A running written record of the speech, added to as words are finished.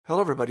Hello,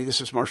 everybody. This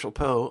is Marshall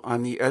Poe.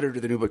 I'm the editor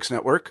of the New Books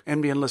Network.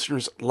 NBN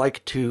listeners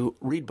like to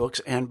read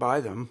books and buy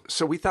them.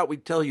 So we thought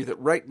we'd tell you that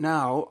right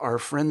now, our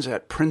friends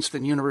at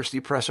Princeton University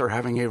Press are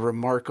having a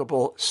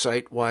remarkable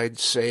site-wide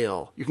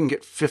sale. You can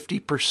get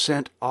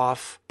 50%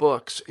 off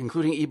books,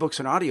 including ebooks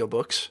and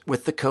audiobooks,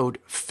 with the code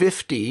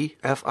 50,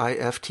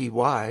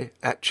 F-I-F-T-Y,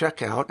 at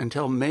checkout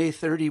until May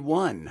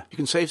 31. You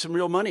can save some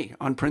real money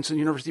on Princeton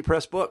University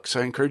Press books.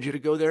 I encourage you to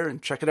go there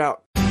and check it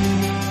out.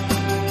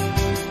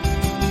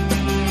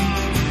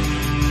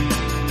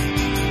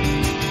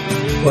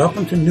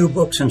 Welcome to New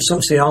Books in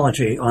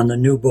Sociology on the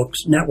New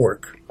Books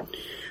Network.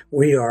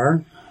 We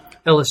are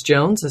Ellis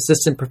Jones,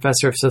 Assistant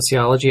Professor of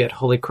Sociology at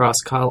Holy Cross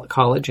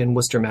College in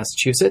Worcester,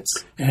 Massachusetts.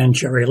 And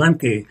Jerry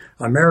Lemke,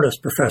 Emeritus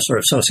Professor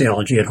of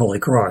Sociology at Holy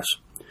Cross.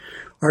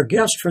 Our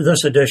guest for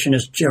this edition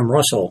is Jim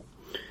Russell,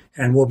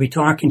 and we'll be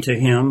talking to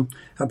him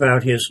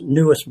about his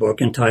newest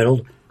book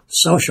entitled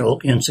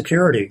Social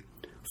Insecurity,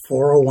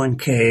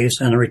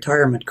 401ks and the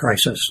Retirement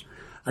Crisis,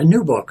 a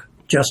new book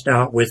just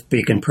out with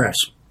Beacon Press.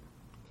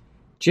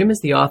 Jim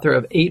is the author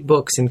of 8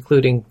 books,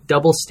 including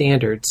Double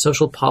Standard,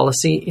 Social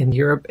Policy in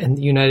Europe and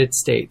the United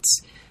States,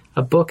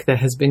 a book that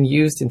has been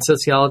used in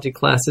sociology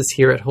classes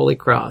here at Holy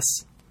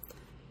Cross.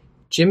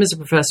 Jim is a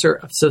professor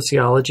of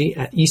sociology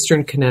at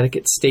Eastern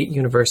Connecticut State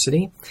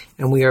University,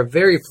 and we are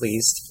very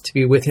pleased to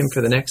be with him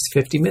for the next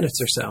 50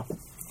 minutes or so.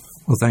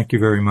 Well, thank you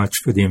very much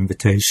for the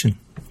invitation.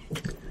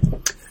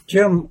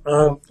 Jim,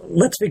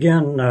 let's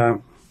begin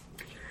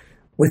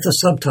with the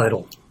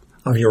subtitle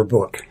of your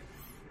book.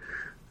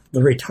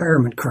 The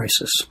Retirement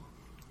Crisis.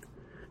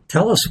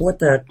 Tell us what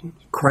that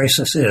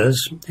crisis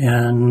is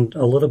and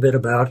a little bit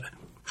about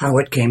how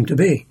it came to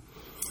be.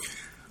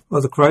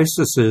 Well, the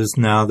crisis is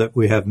now that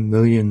we have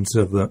millions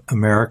of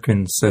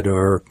Americans that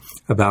are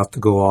about to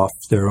go off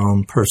their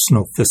own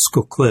personal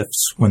fiscal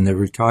cliffs when they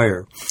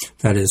retire.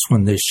 That is,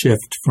 when they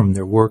shift from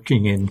their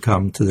working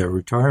income to their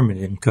retirement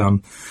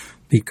income,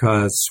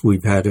 because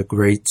we've had a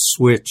great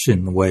switch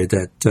in the way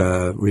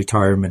that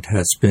retirement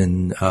has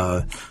been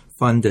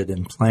funded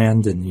and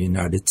planned in the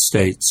United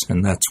States,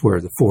 and that's where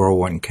the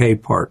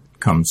 401k part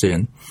comes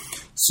in.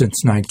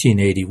 Since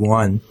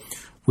 1981,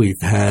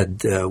 we've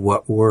had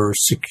what were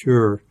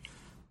secure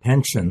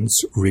pensions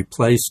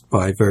replaced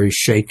by very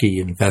shaky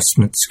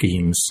investment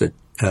schemes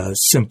that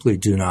simply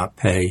do not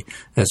pay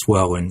as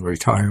well in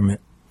retirement.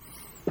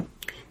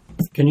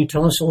 Can you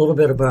tell us a little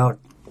bit about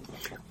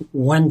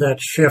when that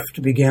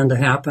shift began to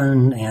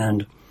happen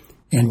and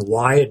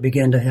why it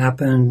began to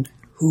happen?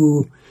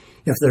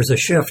 If there's a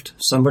shift,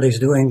 somebody's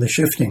doing the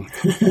shifting.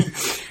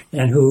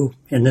 And who,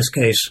 in this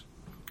case,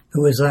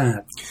 who is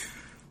that?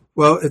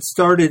 Well, it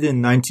started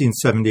in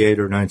 1978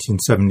 or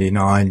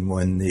 1979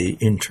 when the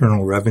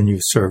Internal Revenue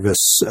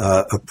Service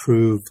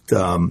approved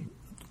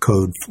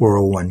Code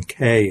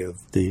 401k of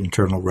the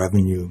Internal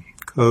Revenue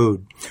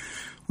Code,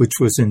 which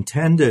was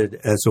intended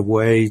as a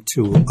way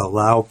to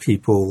allow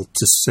people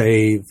to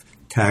save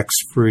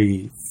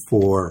tax-free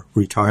for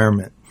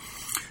retirement.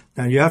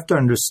 Now, you have to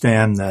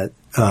understand that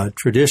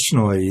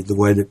traditionally, the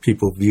way that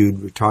people viewed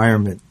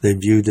retirement, they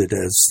viewed it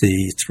as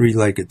the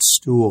three-legged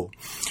stool.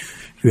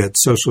 You had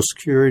Social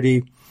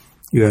Security,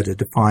 you had a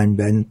defined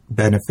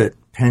benefit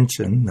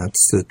pension,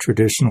 that's the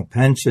traditional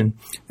pension,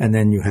 and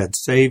then you had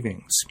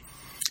savings.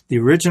 The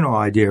original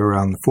idea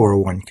around the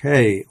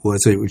 401k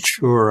was it would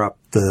shore up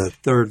the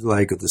third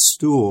leg of the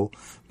stool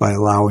by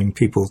allowing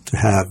people to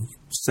have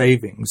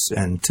savings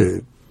and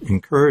to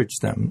encourage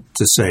them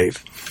to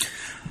save.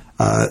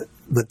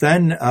 But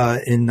then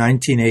in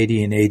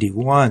 1980 and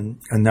 81,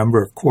 a number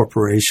of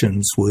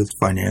corporations with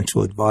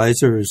financial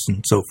advisors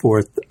and so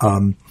forth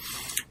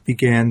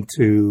began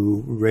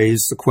to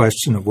raise the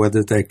question of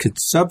whether they could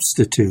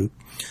substitute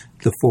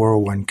the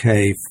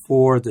 401k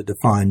for the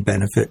defined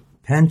benefit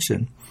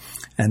pension.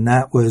 And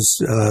that was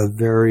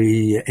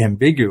very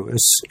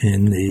ambiguous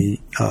in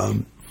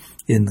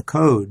the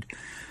code.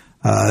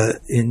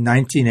 In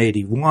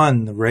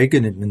 1981, the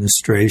Reagan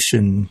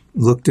administration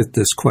looked at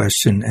this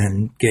question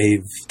and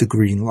gave the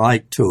green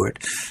light to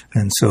it.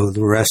 And so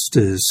the rest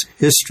is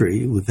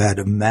history. We've had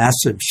a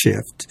massive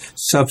shift,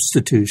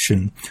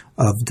 substitution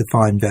of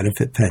defined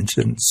benefit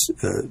pensions,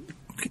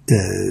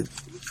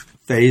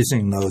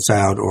 phasing those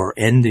out or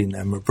ending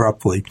them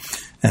abruptly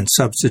and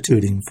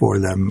substituting for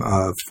them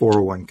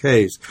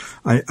 401ks.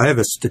 I have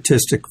a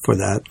statistic for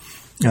that.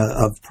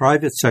 Of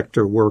private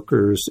sector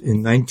workers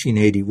in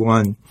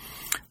 1981,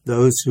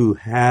 those who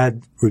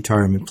had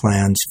retirement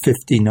plans,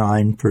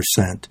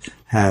 59%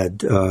 had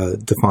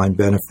defined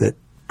benefit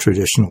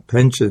traditional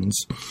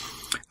pensions.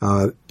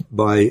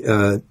 By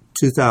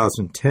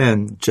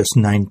 2010, just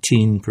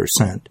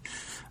 19%.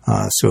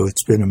 So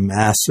it's been a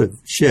massive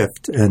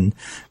shift. And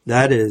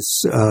that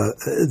is,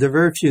 there are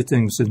very few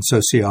things in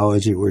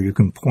sociology where you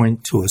can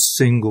point to a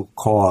single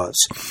cause.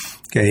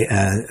 Okay,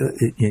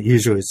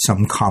 usually it's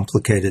some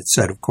complicated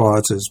set of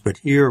causes, but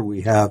here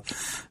we have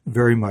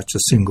very much a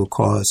single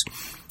cause.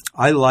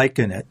 I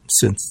liken it,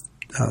 since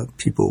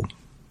people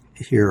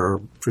here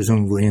are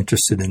presumably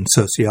interested in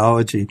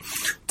sociology,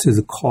 to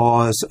the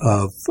cause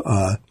of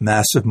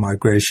massive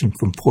migration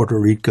from Puerto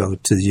Rico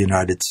to the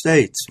United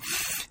States,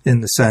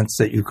 in the sense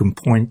that you can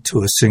point to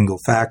a single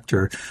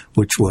factor,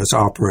 which was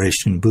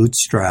Operation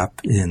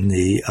Bootstrap in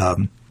the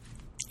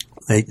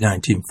late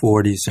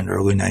 1940s and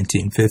early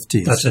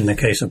 1950s. That's in the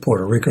case of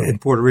Puerto Rico. In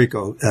Puerto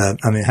Rico,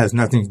 it has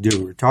nothing to do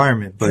with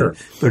retirement, but Sure.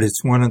 but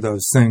it's one of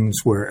those things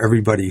where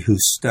everybody who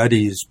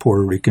studies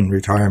Puerto Rican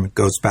retirement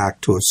goes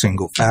back to a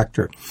single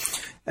factor.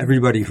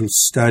 Everybody who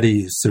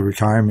studies the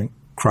retirement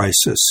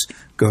crisis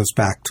goes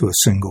back to a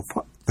single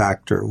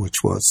factor, which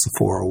was the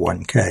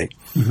 401k.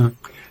 Mm-hmm.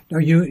 Now,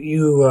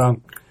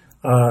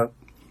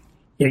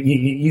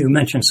 you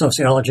mentioned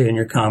sociology in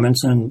your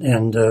comments,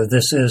 and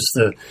this is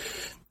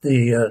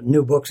the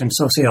New Books in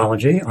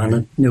Sociology on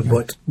the New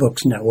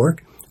Books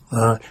Network.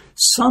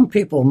 Some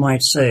people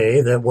might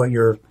say that what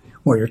you're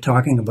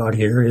talking about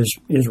here is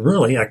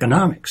really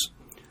economics.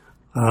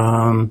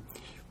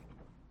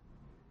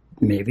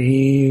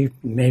 Maybe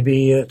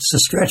it's a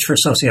stretch for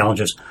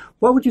sociologists.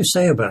 What would you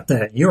say about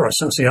that? You're a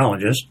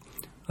sociologist.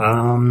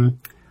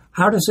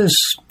 How does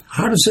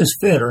this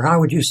fit, or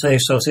how would you say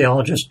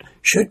sociologists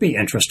should be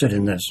interested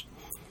in this?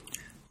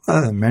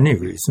 Many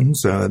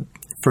reasons.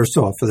 First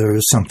off, there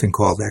is something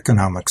called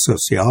economic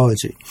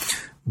sociology.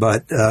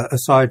 But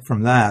aside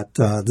from that,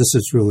 this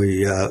is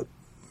really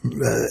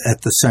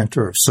at the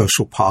center of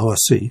social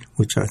policy,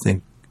 which I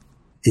think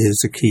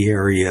is a key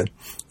area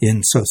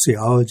in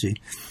sociology.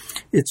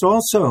 It's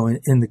also,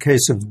 in the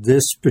case of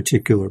this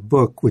particular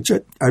book, which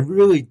I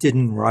really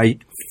didn't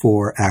write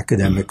for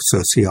academic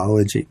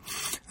sociology.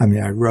 I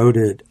mean, I wrote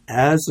it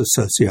as a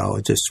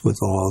sociologist with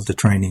all the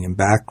training and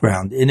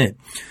background in it.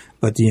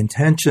 But the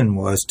intention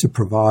was to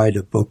provide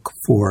a book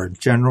for a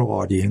general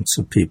audience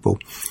of people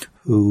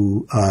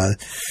who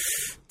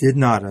did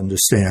not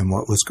understand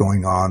what was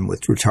going on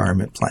with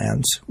retirement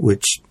plans,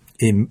 which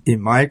in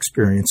my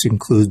experience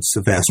includes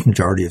the vast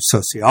majority of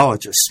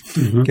sociologists.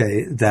 Mm-hmm.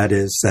 Okay, that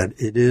is that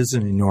it is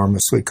an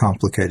enormously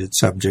complicated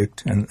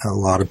subject, and a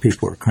lot of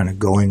people are kind of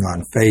going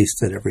on faith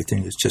that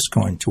everything is just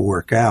going to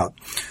work out.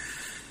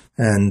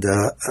 And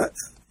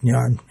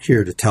I'm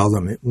here to tell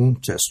them it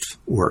won't just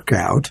work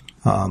out,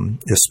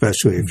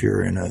 especially if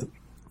you're in a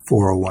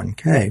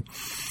 401k.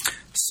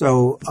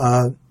 So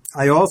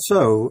I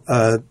also,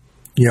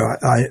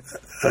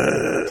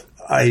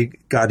 I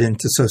got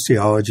into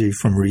sociology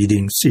from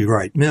reading C.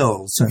 Wright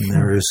Mills, and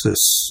there is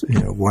this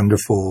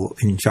wonderful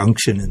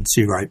injunction in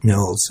C. Wright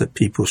Mills that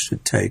people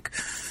should take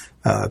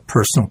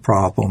personal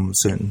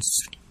problems and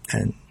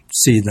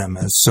see them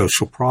as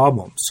social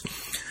problems.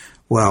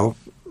 Well,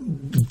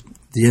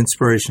 the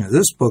inspiration of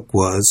this book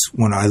was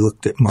when I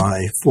looked at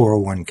my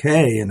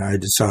 401k and I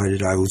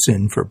decided I was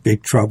in for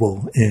big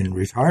trouble in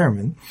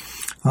retirement.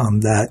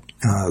 That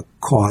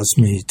caused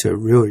me to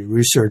really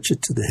research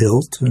it to the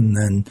hilt, and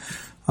then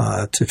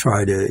to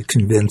try to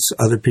convince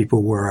other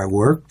people where I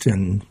worked.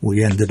 And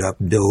we ended up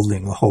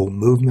building a whole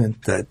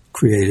movement that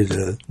created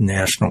a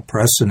national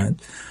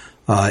precedent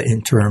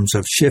in terms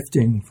of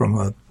shifting from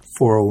a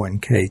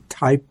 401k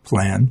type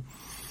plan,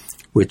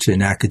 which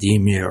in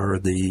academia are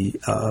the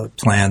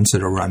plans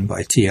that are run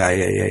by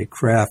TIAA,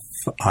 CREF,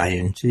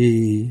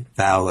 ING,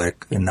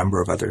 VALIC, a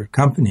number of other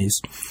companies.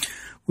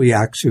 We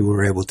actually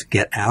were able to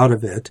get out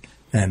of it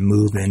and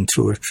move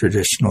into a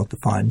traditional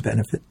defined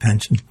benefit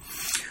pension,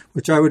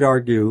 which I would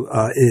argue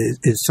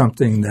is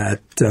something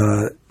that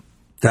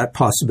that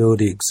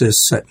possibility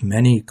exists at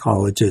many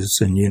colleges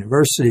and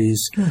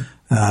universities.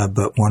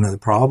 But one of the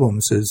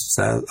problems is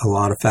that a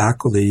lot of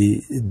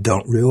faculty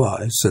don't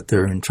realize that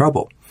they're in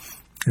trouble.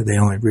 They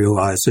only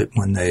realize it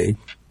when they,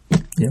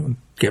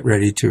 get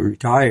ready to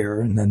retire,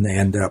 and then they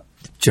end up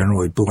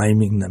generally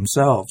blaming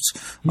themselves.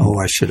 Oh,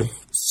 I should have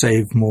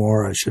saved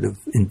more. I should have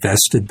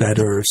invested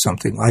better, or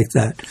something like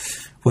that.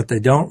 What they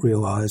don't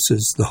realize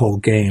is the whole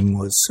game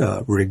was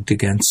rigged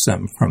against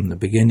them from the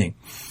beginning.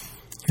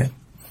 Okay.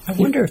 I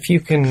wonder if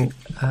you can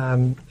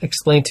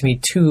explain to me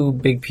two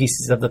big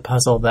pieces of the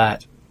puzzle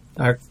that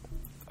are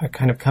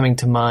kind of coming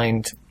to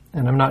mind,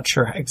 and I'm not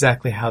sure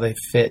exactly how they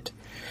fit.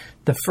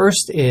 The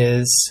first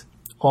is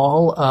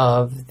all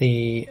of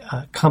the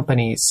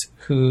companies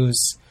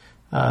whose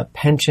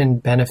pension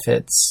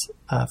benefits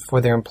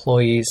for their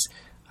employees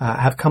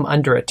have come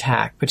under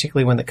attack,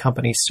 particularly when the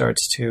company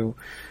starts to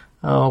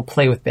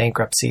play with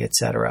bankruptcy, et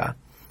cetera.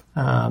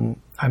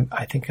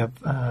 I think of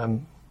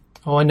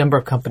a number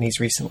of companies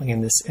recently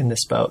in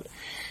this boat.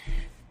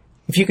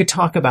 If you could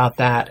talk about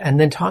that, and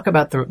then talk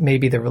about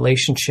maybe the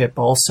relationship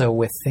also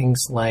with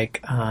things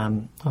like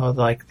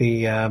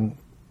the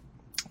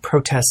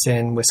protests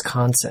in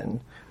Wisconsin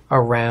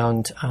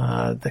around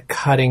the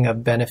cutting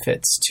of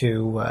benefits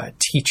to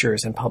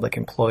teachers and public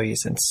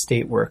employees and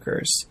state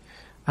workers.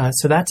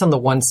 So that's on the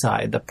one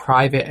side, the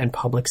private and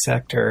public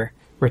sector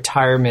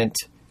retirement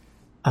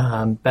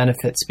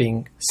benefits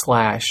being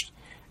slashed.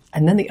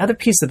 And then the other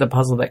piece of the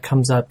puzzle that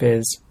comes up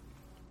is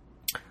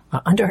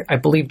under, I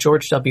believe,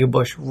 George W.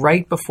 Bush,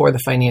 right before the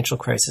financial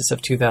crisis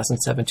of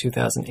 2007,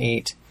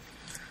 2008,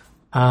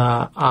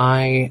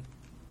 I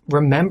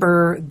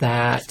remember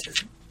that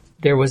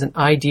there was an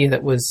idea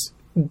that was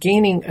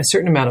gaining a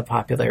certain amount of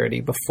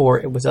popularity before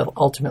it was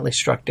ultimately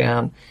struck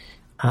down,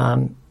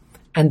 and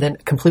then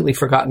completely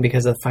forgotten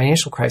because of the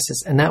financial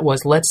crisis. And that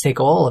was, let's take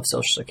all of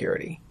Social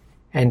Security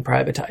and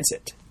privatize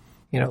it.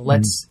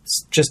 Let's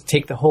just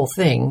take the whole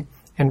thing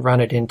and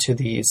run it into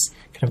these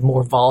kind of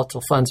more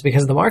volatile funds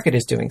because the market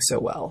is doing so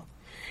well.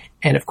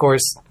 And of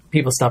course,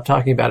 people stopped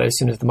talking about it as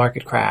soon as the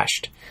market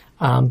crashed.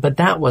 But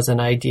that was an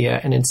idea.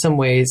 And in some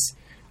ways,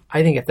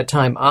 I think at the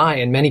time, I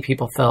and many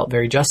people felt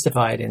very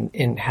justified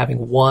in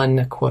having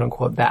won, quote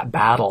unquote, that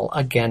battle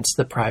against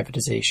the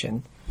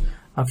privatization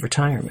of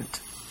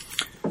retirement.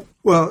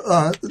 Well,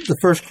 the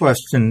first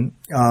question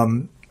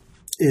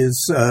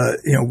is,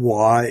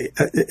 why,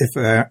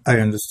 if I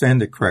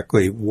understand it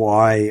correctly,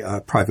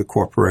 why private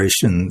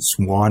corporations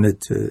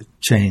wanted to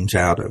change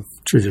out of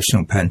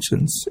traditional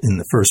pensions in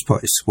the first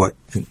place. What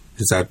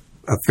is that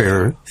a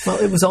fair? Well,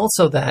 it was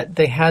also that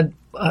they had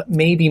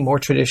maybe more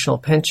traditional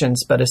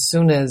pensions, but as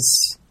soon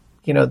as,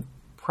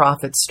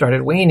 profits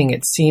started waning,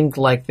 it seemed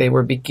like they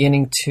were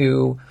beginning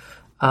to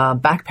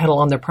backpedal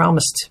on their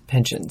promised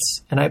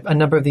pensions. And a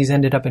number of these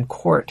ended up in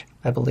court,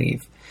 I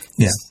believe.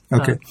 Yeah.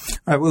 Okay. All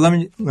right. Well,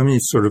 let me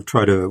sort of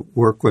try to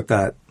work with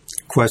that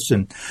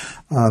question.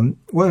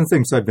 One of the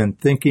things I've been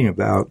thinking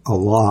about a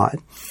lot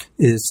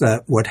is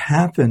that what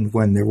happened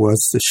when there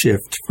was the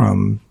shift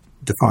from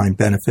defined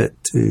benefit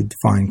to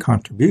defined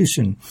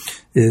contribution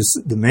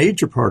is the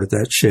major part of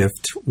that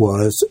shift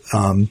was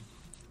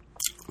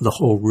the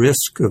whole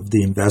risk of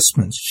the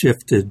investments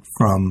shifted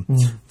from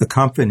the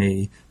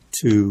company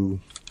to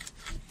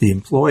the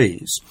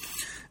employees.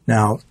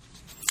 Now,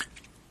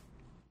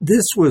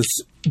 this was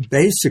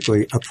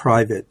basically a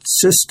private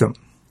system,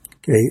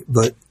 okay?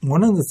 But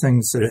one of the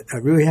things that I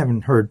really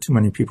haven't heard too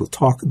many people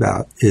talk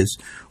about is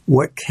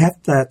what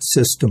kept that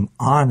system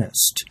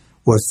honest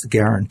was the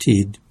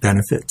guaranteed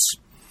benefits,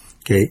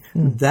 okay?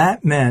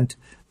 That meant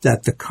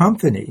that the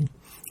company,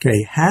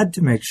 okay, had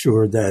to make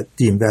sure that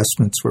the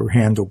investments were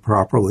handled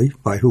properly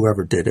by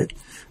whoever did it,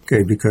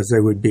 okay, because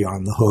they would be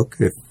on the hook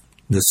if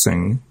this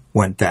thing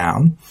went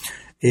down.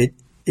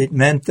 It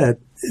meant that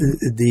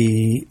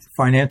the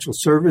financial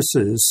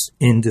services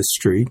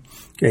industry,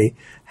 okay,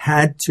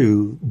 had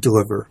to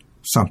deliver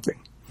something.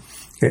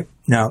 Okay.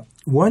 Now,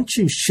 once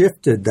you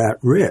shifted that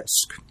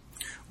risk,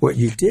 what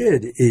you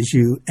did is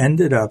you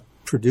ended up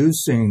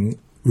producing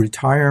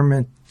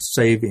retirement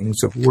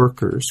savings of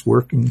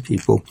working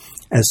people,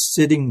 as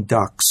sitting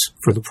ducks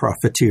for the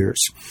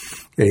profiteers.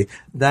 Okay.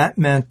 That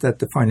meant that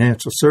the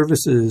financial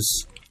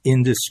services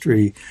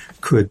industry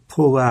could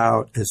pull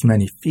out as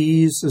many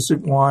fees as it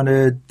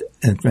wanted,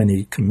 as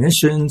many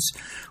commissions,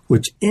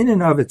 which in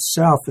and of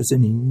itself is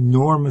an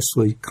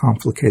enormously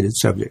complicated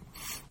subject.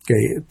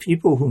 Okay,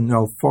 people who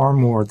know far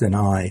more than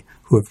I,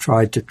 who have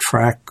tried to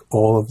track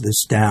all of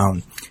this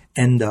down,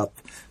 end up,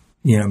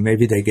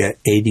 maybe they get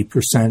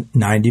 80%,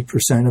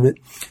 90% of it,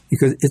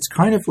 because it's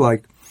kind of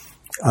like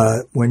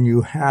when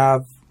you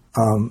have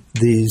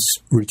these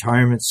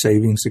retirement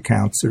savings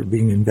accounts that are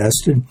being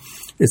invested.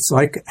 It's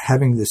like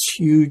having this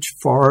huge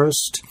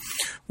forest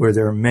where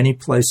there are many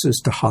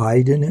places to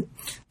hide in it.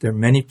 There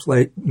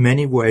are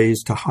many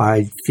ways to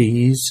hide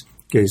fees,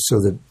 okay, so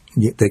that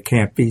they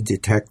can't be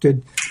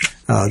detected.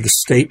 The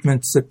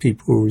statements that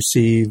people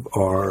receive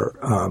are,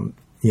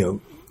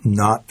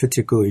 not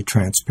particularly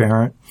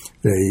transparent.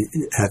 They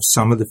have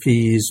some of the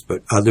fees,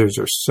 but others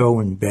are so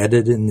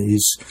embedded in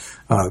these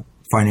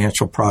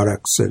financial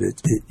products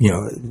that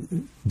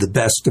the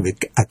best of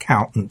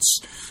accountants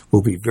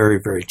will be very,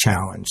 very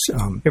challenged.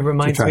 It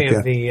reminds me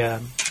of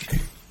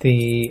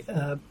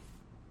the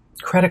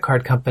credit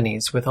card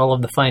companies with all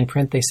of the fine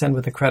print they send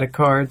with the credit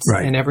cards.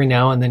 Right. And every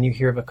now and then you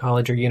hear of a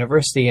college or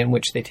university in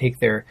which they take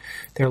their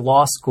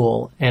law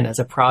school and as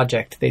a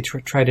project they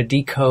try to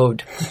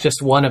decode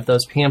just one of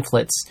those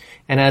pamphlets.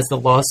 And as the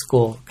law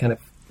school kind of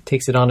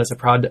takes it on as a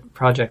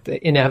project,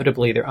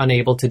 inevitably they're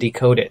unable to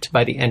decode it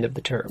by the end of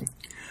the term.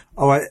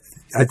 Oh,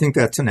 I think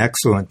that's an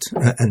excellent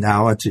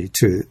analogy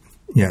to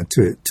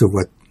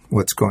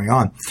what's going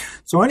on.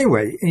 So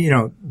anyway,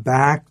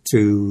 back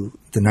to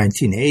the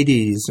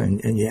 1980s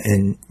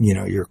and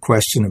your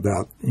question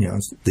about,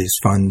 these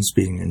funds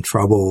being in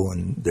trouble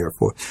and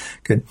therefore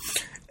could,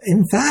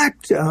 in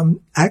fact,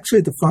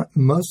 actually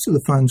most of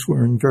the funds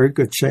were in very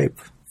good shape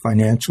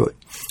financially.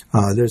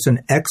 There's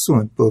an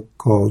excellent book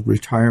called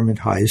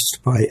Retirement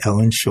Heist by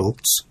Ellen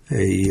Schultz,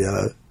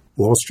 a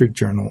Wall Street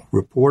Journal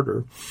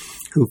reporter,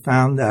 who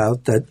found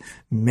out that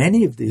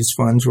many of these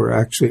funds were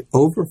actually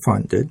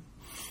overfunded.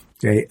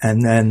 Okay,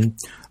 and then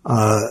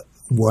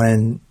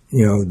when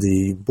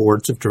the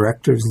boards of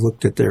directors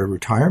looked at their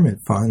retirement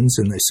funds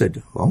and they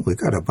said, "Well, we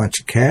got a bunch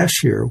of cash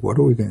here. What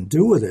are we going to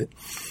do with it?"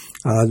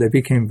 They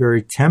became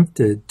very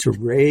tempted to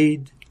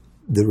raid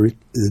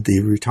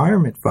the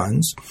retirement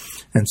funds,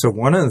 and so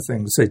one of the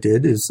things they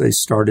did is they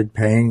started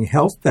paying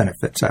health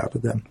benefits out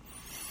of them.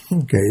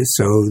 Okay,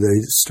 so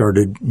they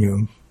started,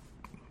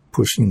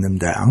 pushing them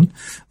down.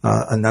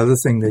 Another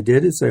thing they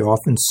did is they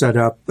often set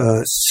up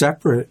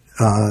separate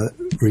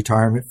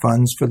retirement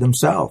funds for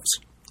themselves.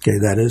 Okay,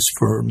 that is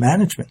for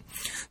management.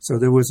 So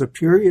there was a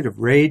period of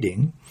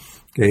rating.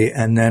 Okay,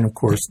 and then of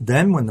course,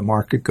 when the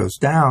market goes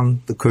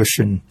down, the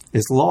cushion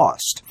is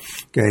lost.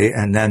 Okay,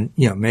 and then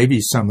maybe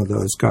some of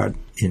those got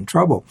in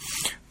trouble.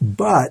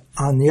 But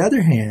on the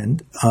other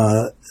hand,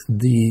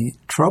 the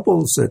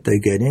troubles that they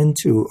get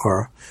into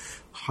are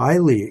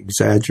highly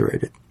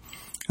exaggerated.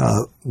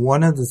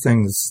 One of the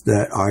things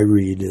that I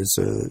read is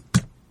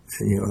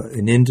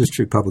an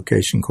industry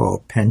publication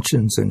called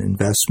Pensions and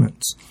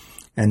Investments.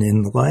 And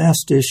in the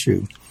last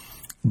issue,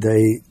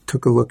 they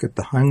took a look at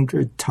the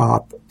 100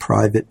 top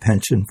private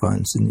pension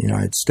funds in the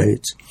United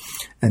States,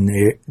 and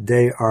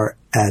they are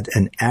at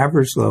an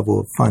average level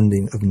of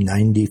funding of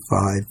 95%.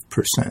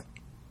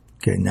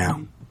 Okay,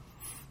 now.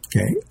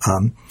 Okay,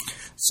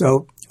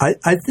 so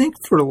I think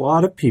for a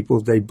lot of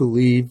people, they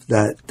believe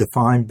that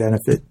defined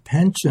benefit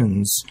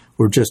pensions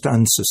were just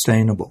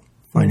unsustainable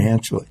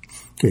financially.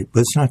 Okay, but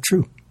it's not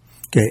true.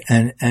 Okay,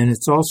 and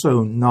it's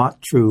also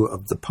not true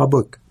of the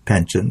public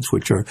pensions,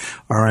 which are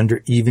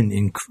under even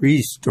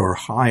increased or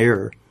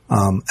higher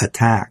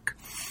attack.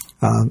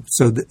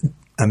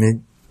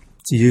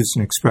 To use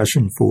an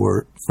expression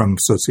from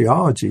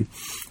sociology,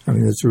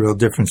 there's a real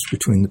difference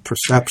between the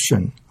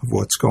perception of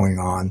what's going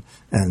on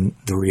and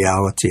the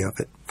reality of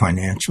it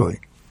financially.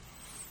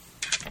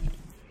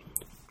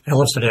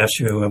 Ellis had asked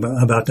you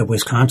about the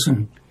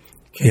Wisconsin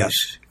case. Yes.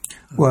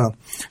 Well,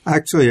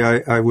 actually,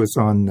 I was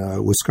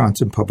on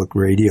Wisconsin Public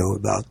Radio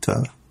about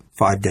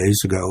 5 days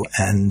ago,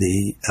 and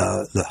the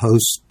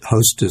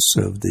hostess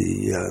of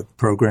the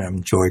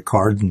program, Joy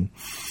Carden,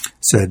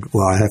 said,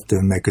 "Well, I have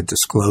to make a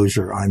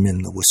disclosure. I'm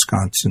in the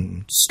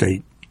Wisconsin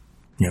State,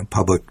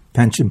 public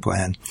pension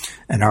plan,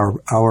 and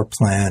our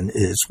plan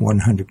is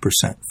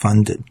 100%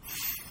 funded."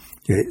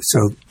 Okay,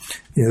 so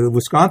the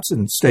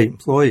Wisconsin State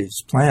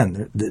Employees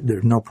Plan,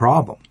 there's no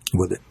problem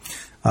with it.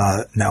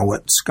 Now,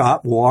 what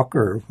Scott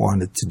Walker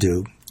wanted to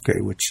do,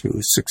 which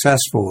was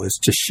successful, is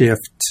to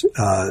shift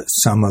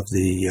some of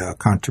the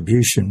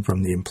contribution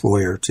from the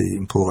employer to the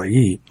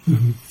employee,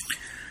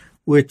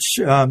 which,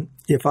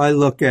 if I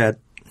look at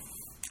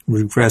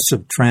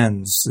regressive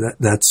trends,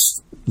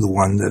 that's the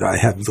one that I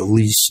have the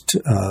least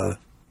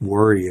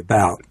worry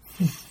about.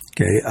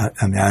 Okay,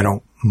 I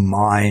don't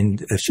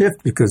mind a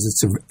shift because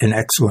it's an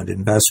excellent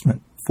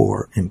investment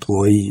for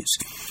employees.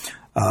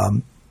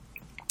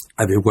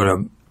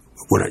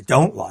 What I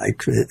don't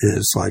like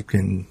is like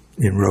in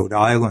Rhode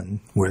Island,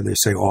 where they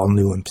say all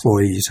new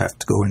employees have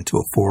to go into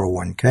a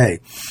 401k.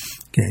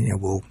 Okay,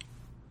 we'll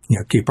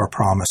keep our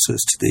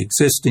promises to the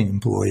existing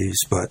employees,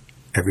 but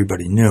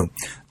everybody new.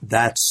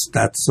 That's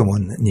the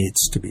one that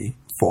needs to be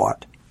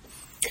fought.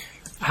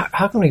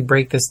 How can we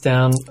break this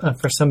down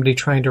for somebody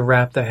trying to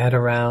wrap their head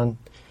around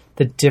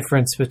the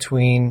difference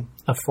between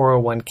a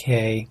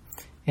 401k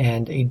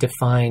and a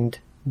defined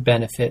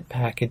benefit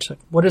package?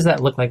 What does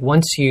that look like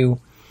once you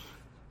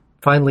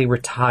finally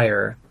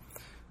retire?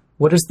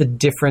 What is the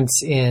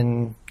difference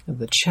in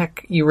the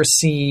check you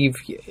receive,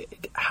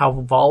 how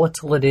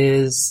volatile it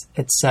is,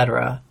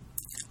 etc.?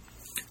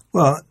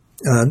 Well,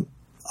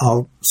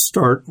 I'll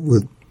start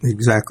with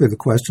exactly the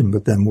question,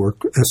 but then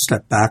work a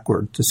step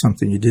backward to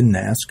something you didn't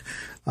ask,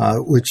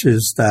 which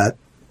is that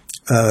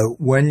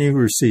when you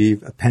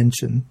receive a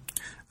pension,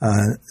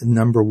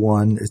 number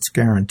one, it's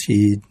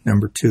guaranteed.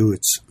 Number two,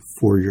 it's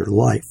for your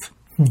life.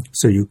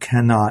 So you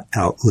cannot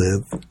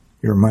outlive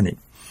your money.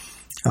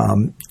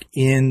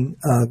 In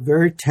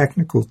very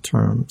technical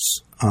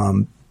terms,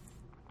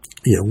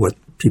 what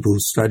people who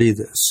study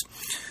this,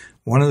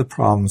 one of the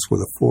problems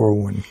with a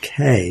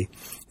 401k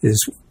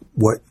is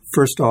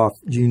first off,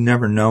 you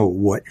never know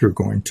what you're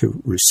going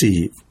to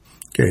receive.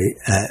 Okay,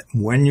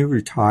 when you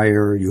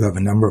retire, you have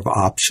a number of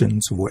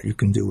options of what you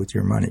can do with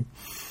your money.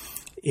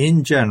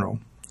 In general,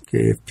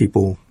 okay, if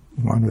people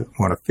want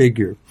to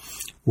figure,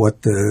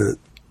 what the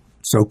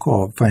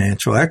so-called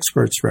financial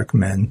experts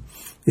recommend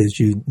is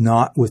you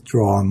not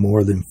withdraw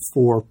more than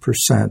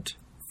 4%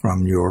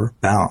 from your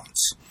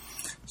balance.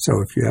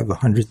 So if you have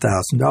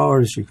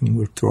 $100,000, you can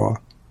withdraw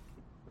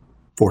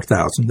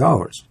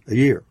 $4,000 a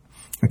year.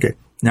 Okay,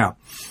 now,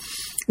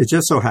 it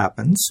just so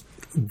happens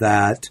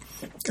that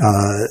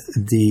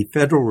the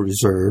Federal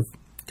Reserve,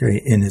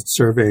 in its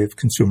survey of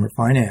consumer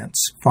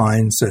finance,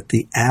 finds that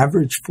the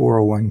average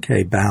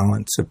 401k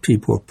balance of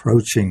people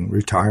approaching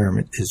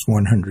retirement is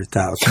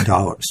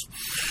 $100,000.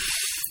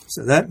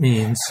 So that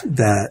means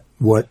that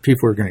what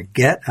people are going to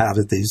get out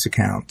of these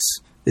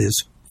accounts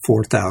is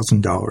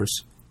 $4,000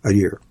 a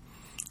year.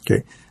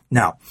 Okay.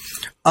 Now,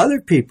 other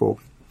people,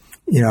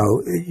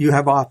 you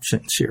have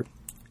options here.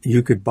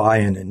 You could buy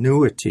an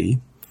annuity,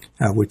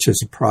 which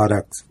is a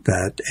product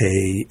that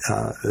a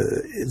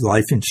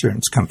life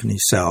insurance company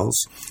sells,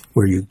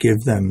 where you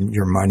give them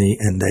your money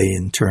and they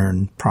in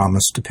turn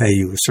promise to pay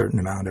you a certain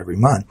amount every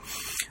month.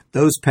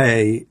 Those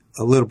pay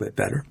a little bit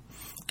better,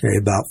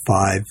 about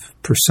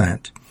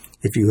 5%.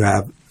 If you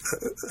have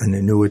an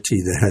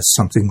annuity that has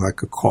something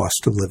like a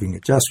cost of living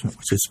adjustment,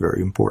 which is very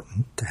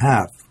important to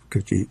have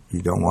because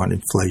you don't want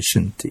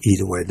inflation to eat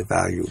away the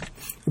value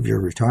of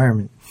your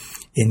retirement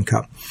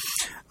income.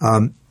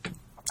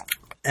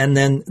 And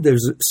then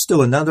there's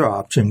still another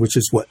option, which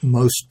is what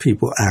most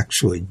people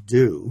actually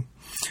do,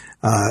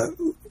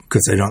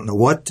 because they don't know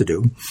what to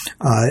do,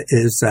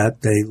 is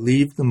that they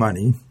leave the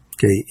money,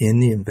 okay, in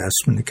the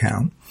investment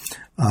account,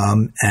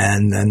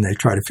 and then they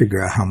try to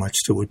figure out how much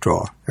to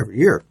withdraw every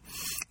year.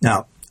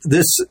 Now,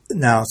 this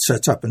now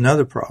sets up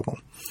another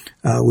problem,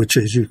 which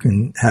is you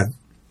can have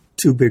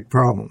two big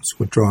problems,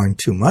 withdrawing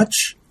too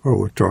much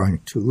or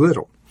withdrawing too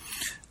little.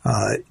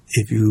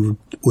 If you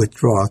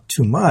withdraw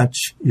too much,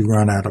 you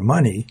run out of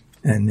money,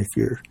 and if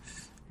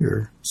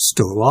you're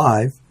still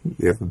alive,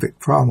 you have a big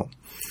problem.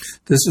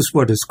 This is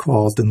what is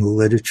called in the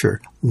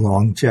literature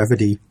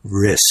longevity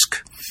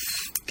risk,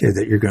 okay,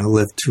 that you're going to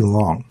live too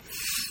long.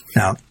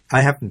 Now,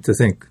 I happen to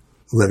think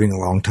living a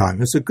long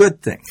time is a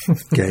good thing,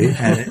 okay?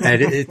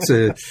 and it's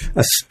a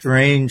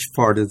strange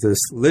part of this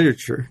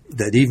literature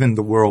that even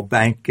the World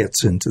Bank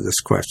gets into this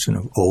question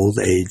of old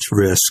age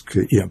risk,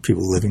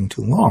 people living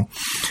too long.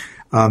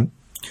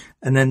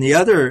 And then the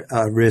other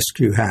risk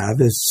you have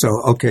is,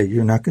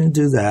 you're not going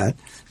to do that,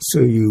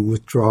 so you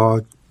withdraw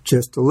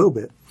just a little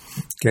bit,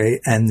 okay?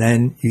 And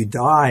then you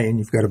die and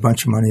you've got a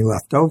bunch of money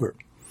left over.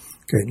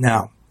 Okay,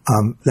 now,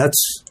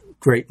 that's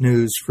great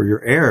news for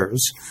your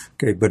heirs,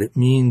 okay, but it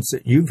means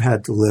that you've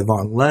had to live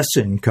on less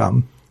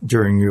income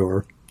during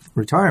your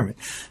retirement.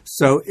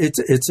 So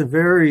it's a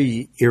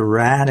very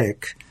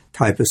erratic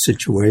type of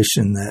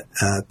situation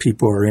that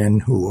people are in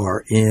who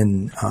are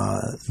in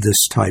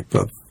this type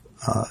of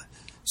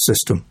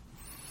system.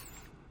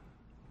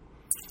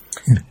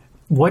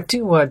 What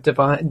do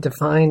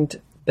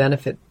defined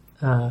benefit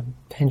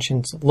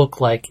pensions look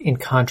like in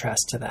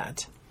contrast to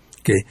that?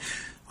 Okay,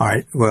 all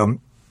right. Well,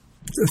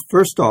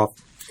 first off,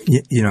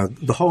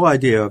 the whole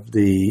idea of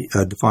the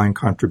defined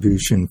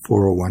contribution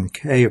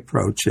 401k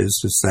approach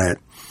is that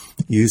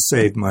you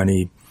save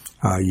money,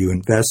 you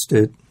invest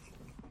it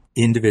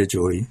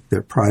individually,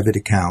 they're private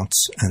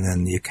accounts, and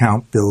then the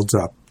account builds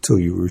up till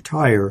you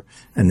retire,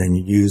 and then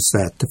you use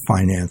that to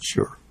finance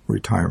your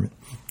retirement.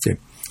 Okay.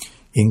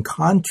 In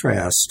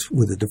contrast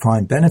with a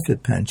defined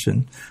benefit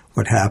pension,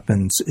 what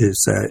happens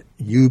is that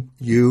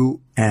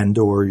you and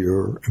or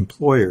your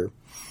employer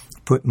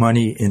put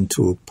money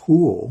into a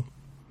pool,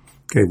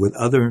 okay, with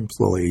other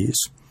employees,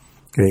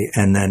 okay,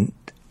 and then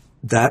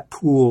that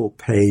pool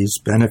pays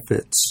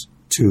benefits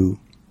to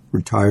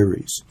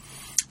retirees.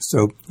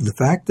 So the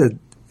fact that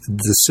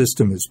the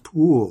system is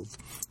pooled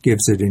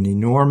gives it an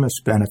enormous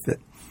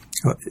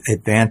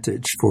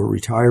advantage for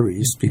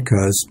retirees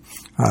because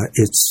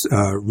it's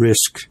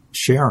risk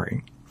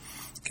sharing.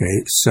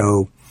 Okay,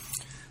 so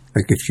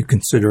like if you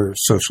consider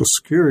Social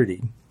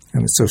Security,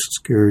 Social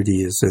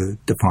Security is a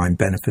defined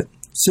benefit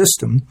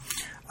system.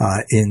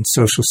 In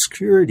Social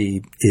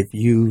Security, if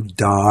you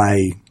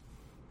die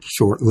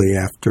shortly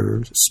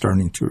after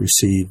starting to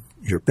receive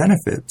your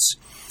benefits,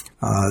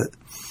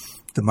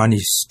 the money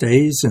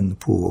stays in the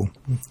pool,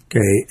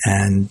 okay,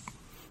 and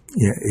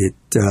it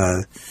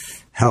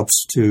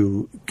helps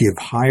to give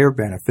higher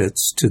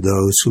benefits to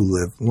those who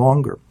live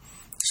longer.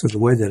 So the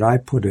way that I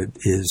put it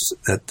is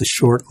that the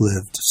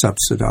short-lived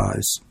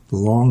subsidize the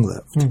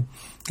long-lived.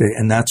 Okay,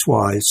 and that's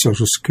why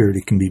Social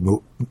Security can be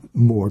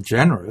more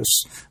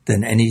generous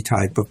than any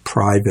type of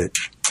private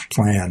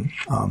plan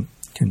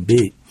can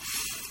be.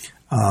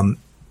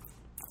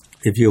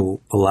 If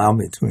you'll allow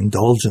me to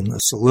indulge in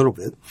this a little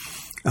bit,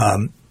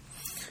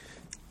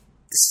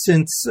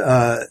 since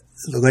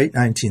the late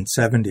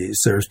 1970s,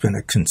 there's been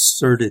a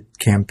concerted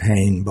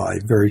campaign by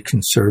very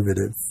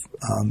conservative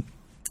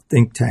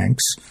think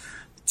tanks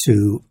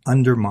to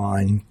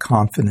undermine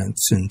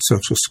confidence in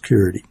Social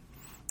Security.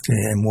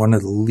 And one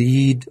of the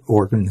lead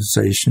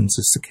organizations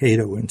is the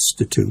Cato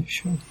Institute.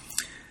 Sure.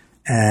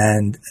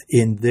 And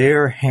in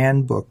their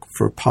handbook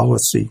for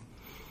policy,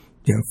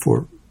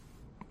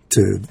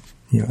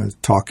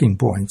 talking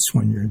points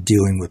when you're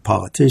dealing with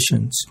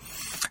politicians,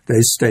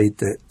 they state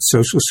that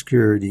Social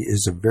Security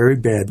is a very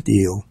bad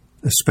deal,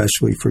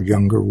 especially for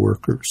younger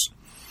workers.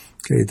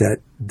 Okay, that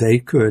they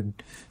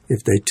could,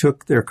 if they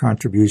took their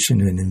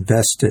contribution and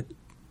invested,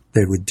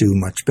 they would do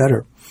much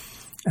better.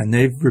 And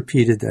they've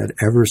repeated that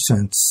ever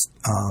since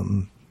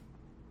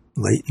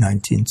late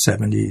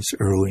 1970s,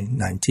 early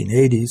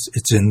 1980s.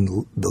 It's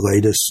in the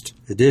latest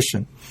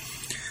edition.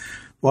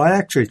 Well, I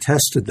actually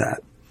tested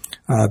that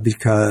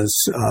because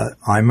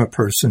I'm a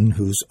person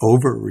who's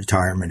over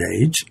retirement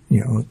age.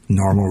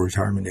 Normal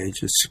retirement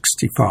age is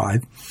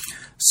 65.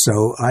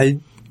 So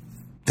I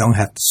don't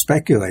have to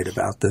speculate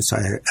about this.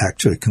 I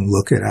actually can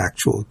look at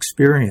actual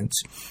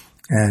experience.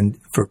 And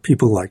for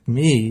people like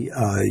me,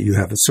 you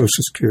have a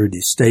Social Security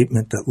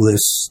statement that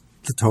lists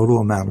the total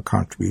amount of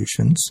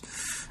contributions.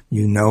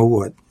 You know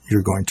what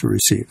you're going to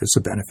receive as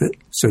a benefit,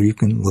 so you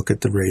can look at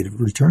the rate of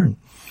return.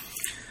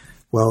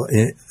 Well,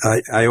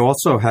 I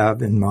also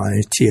have in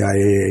my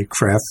TIAA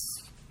CREF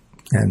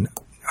and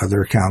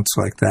other accounts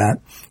like that,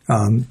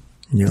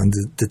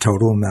 the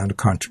total amount of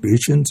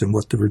contributions and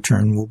what the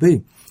return will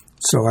be.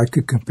 So I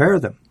could compare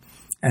them.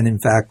 And in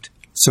fact,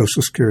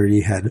 Social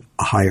Security had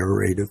a higher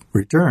rate of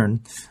return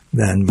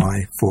than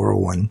my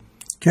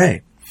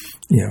 401k,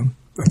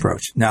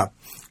 approach. Now,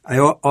 I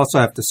also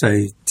have to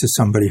say to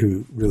somebody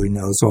who really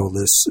knows all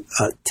this,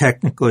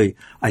 technically,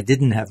 I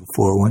didn't have a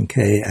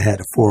 401k. I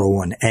had a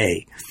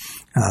 401a.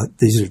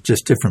 These are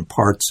just different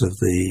parts of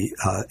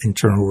the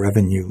Internal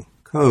Revenue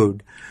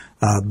Code,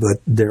 but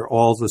they're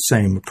all the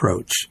same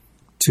approach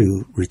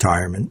to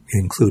retirement,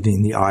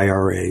 including the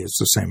IRA is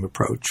the same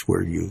approach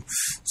where you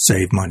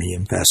save money,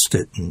 invest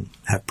it, and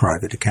have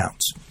private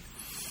accounts.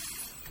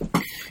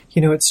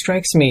 It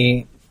strikes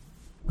me,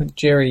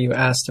 Jerry, you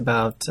asked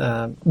about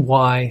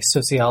why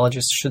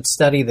sociologists should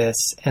study this,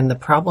 and the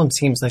problem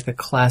seems like a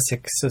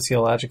classic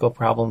sociological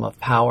problem of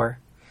power,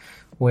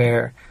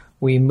 where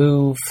we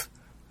move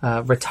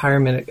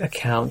retirement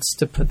accounts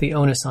to put the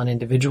onus on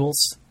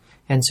individuals,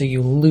 and so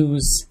you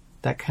lose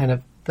that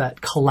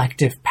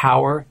collective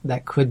power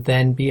that could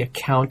then be a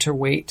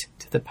counterweight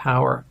to the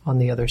power on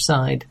the other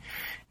side.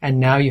 And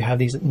now you have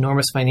these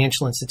enormous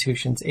financial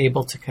institutions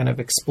able to kind of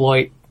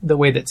exploit the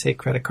way that, say,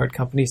 credit card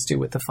companies do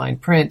with the fine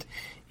print,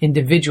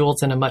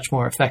 individuals in a much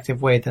more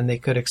effective way than they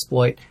could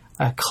exploit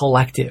a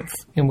collective,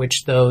 in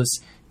which those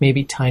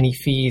maybe tiny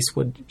fees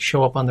would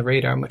show up on the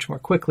radar much more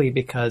quickly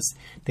because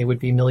they would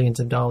be millions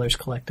of dollars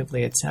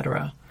collectively, et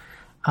cetera.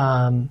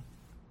 And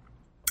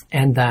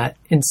that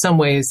in some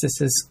ways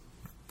this is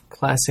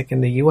classic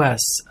in the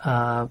U.S.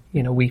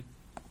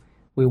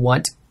 We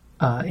want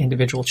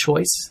individual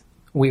choice.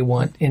 We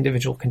want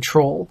individual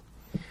control.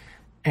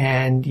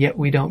 And yet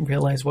we don't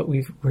realize what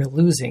we're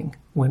losing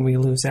when we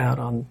lose out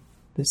on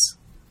this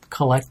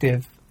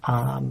collective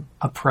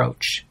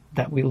approach,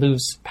 that we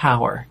lose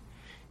power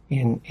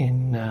and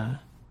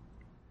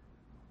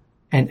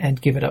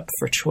give it up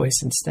for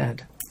choice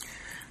instead.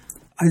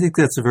 I think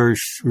that's a very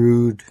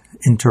shrewd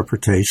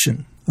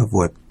interpretation of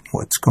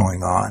what's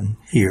going on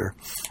here.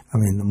 I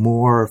mean, the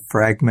more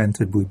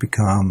fragmented we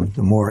become,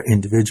 the more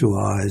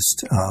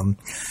individualized,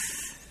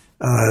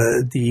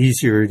 the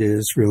easier it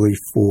is really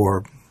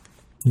for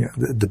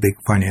the big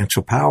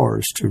financial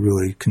powers to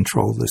really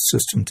control the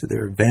system to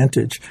their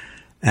advantage.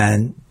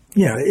 And,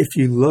 if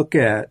you look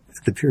at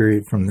the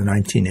period from the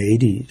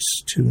 1980s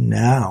to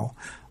now,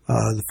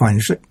 the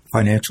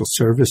financial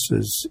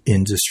services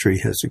industry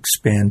has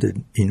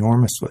expanded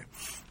enormously.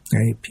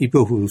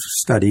 People who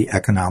study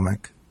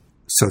economic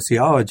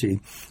sociology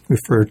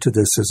refer to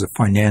this as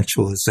a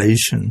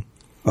financialization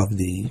of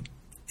the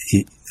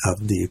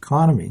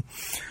economy.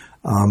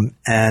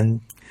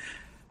 And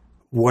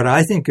what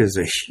I think is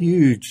a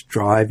huge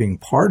driving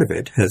part of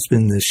it has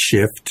been this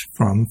shift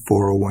from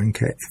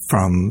 401k,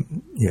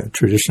 from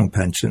traditional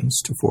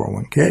pensions to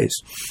 401ks.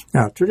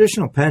 Now,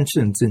 traditional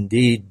pensions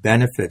indeed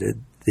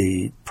benefited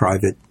the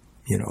private,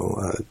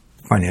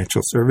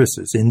 financial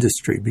services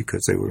industry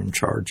because they were in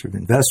charge of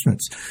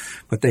investments,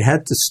 but they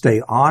had to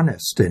stay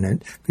honest in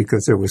it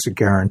because there was a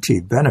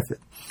guaranteed benefit.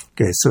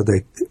 Okay, so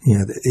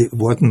it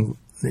wasn't,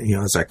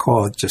 as I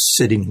call it, just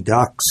sitting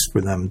ducks for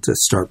them to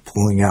start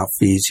pulling out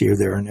fees here,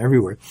 there, and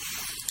everywhere.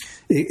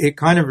 It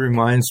kind of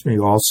reminds me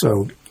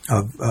also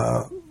of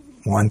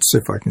once,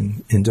 if I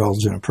can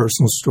indulge in a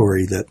personal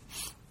story, that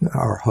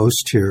our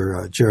host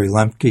here, Jerry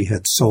Lemke,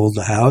 had sold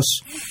the house,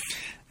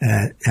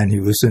 and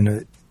he was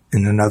in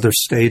another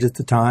state at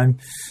the time,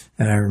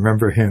 and I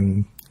remember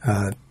him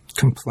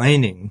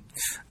complaining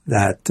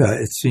that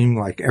it seemed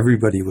like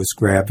everybody was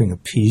grabbing a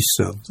piece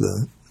of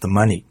the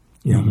money.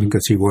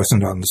 Because he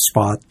wasn't on the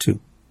spot to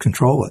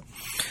control it.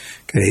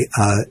 Okay,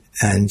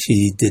 and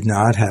he did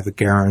not have a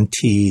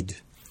guaranteed,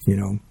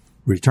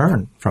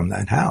 return from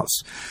that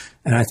house.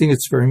 And I think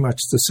it's very much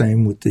the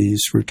same with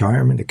these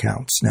retirement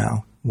accounts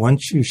now.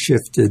 Once you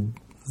shifted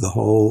the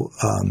whole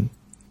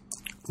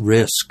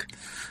risk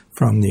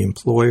from the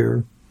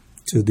employer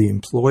to the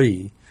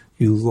employee,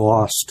 you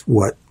lost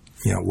what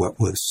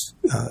was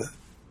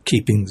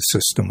keeping the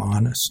system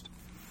honest.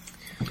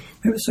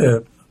 It was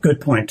a good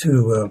point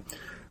to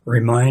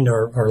remind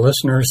our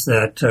listeners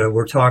that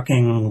we're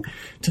talking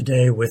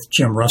today with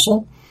Jim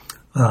Russell.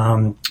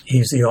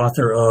 He's the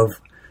author of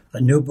a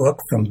new book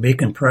from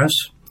Beacon Press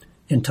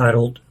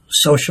entitled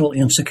Social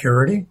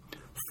Insecurity,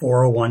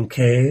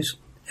 401ks,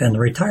 and the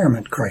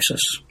Retirement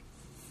Crisis.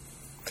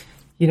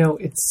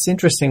 It's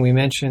interesting. We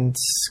mentioned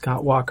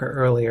Scott Walker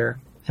earlier,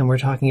 and we're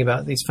talking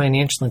about these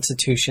financial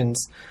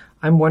institutions.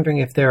 I'm wondering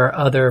if there are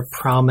other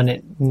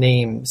prominent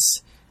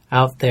names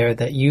out there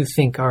that you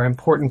think are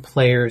important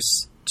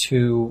players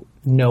to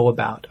know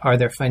about. Are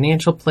there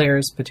financial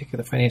players,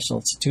 particular financial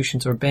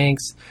institutions or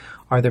banks?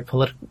 Are there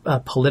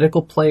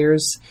political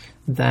players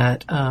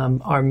that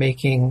are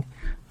making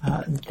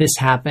this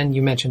happen?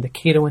 You mentioned the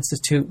Cato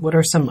Institute. What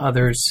are some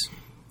others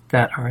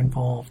that are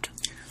involved?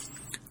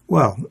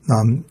 Well,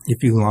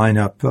 if you line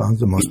up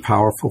the most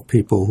powerful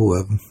people who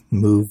have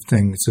moved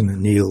things in a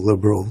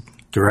neoliberal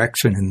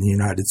direction in the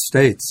United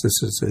States,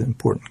 this is an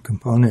important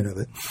component of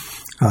it.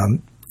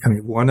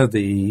 One of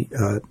the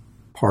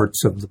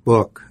parts of the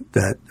book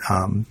that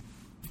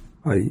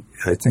I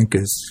think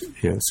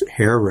is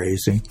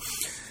hair-raising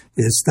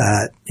is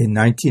that in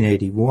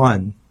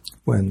 1981,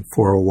 when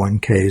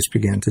 401ks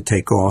began to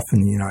take off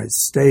in the United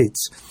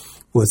States,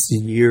 was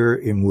the year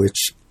in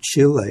which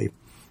Chile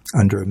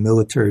under a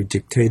military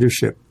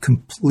dictatorship,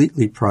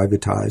 completely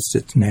privatized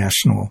its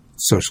national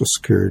Social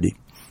Security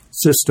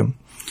system.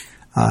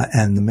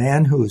 And the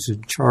man who was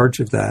in charge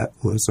of that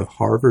was a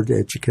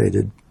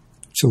Harvard-educated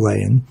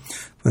Chilean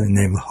by the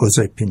name of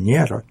Jose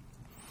Piñera.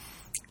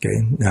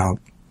 Okay, now,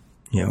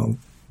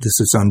 this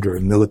is under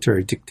a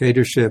military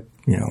dictatorship.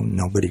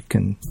 Nobody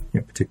can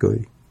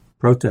particularly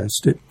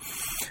protest it.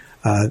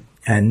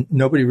 And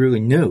nobody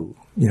really knew,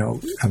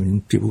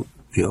 people,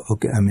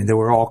 there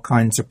were all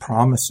kinds of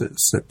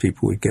promises that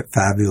people would get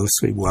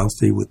fabulously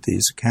wealthy with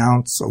these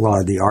accounts. A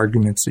lot of the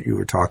arguments that you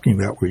were talking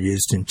about were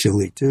used in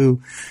Chile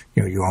too.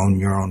 You own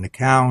your own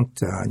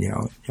account,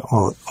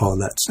 all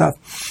that stuff.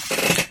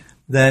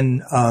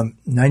 Then,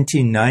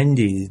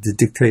 1990, the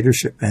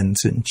dictatorship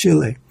ends in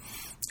Chile.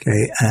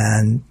 Okay,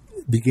 and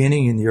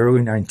beginning in the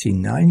early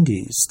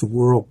 1990s, the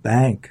World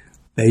Bank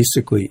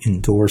basically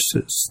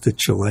endorses the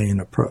Chilean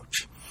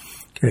approach.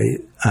 Okay,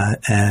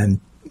 and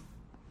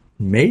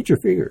major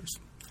figures,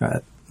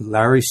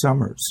 Larry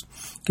Summers,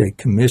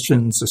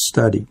 commissions a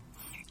study.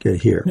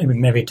 Here.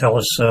 Maybe tell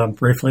us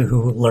briefly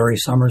who Larry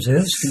Summers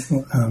is.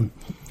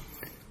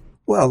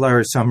 Well,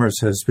 Larry Summers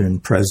has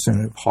been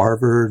president of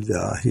Harvard.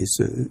 He's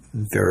a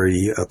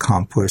very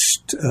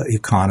accomplished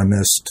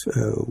economist,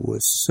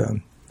 was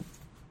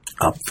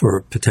up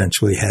for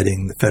potentially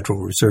heading the Federal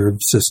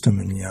Reserve System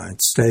in the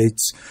United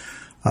States.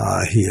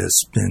 He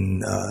has been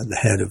the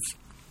head of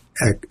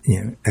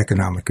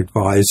economic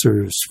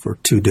advisors for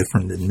 2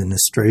 different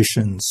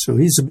administrations. So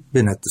he's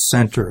been at the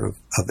center of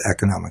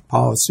economic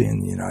policy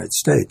in the United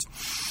States.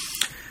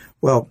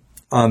 Well,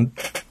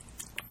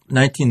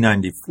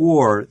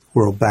 1994,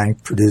 World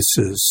Bank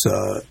produces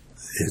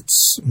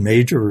its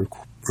major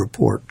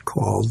report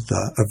called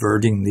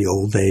Averting the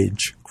Old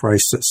Age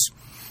Crisis,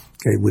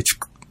 which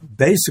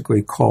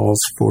basically calls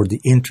for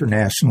the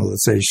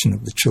internationalization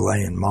of the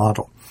Chilean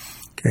model.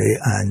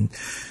 And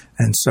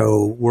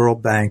so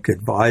World Bank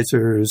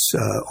advisors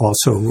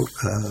also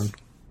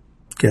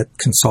get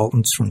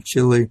consultants from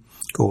Chile,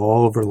 go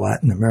all over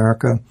Latin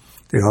America.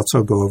 They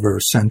also go over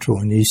Central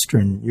and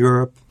Eastern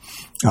Europe,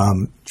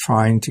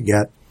 trying to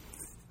get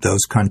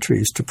those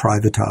countries to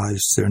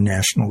privatize their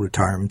national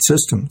retirement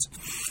systems.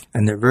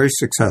 And they're very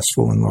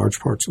successful in large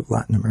parts of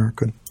Latin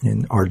America,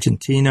 in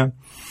Argentina,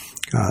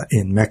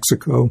 in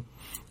Mexico,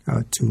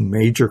 2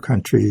 major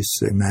countries.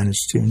 They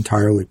managed to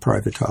entirely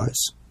privatize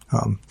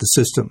the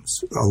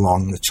systems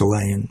along the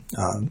Chilean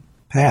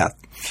path,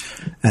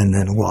 and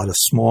then a lot of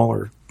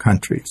smaller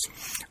countries.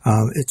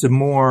 It's a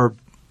more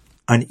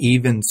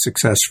uneven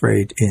success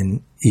rate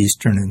in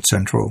Eastern and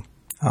Central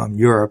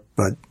Europe,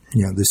 but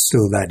there's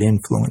still that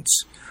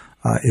influence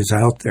is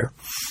out there.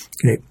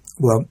 Okay,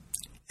 well,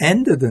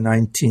 end of the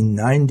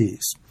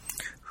 1990s,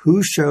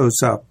 who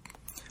shows up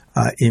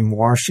in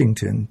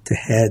Washington to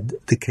head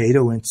the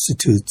Cato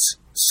Institute's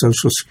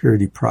Social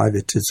Security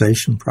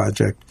privatization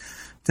project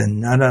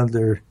than none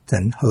other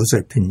than Jose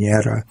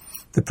Piñera,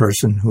 the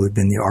person who had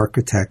been the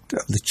architect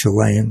of the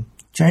Chilean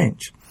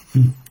change.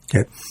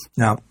 Okay,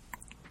 now,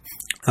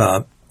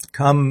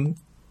 come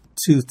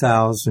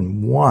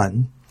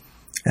 2001,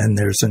 and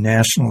there's a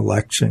national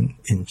election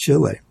in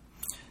Chile,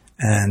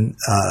 and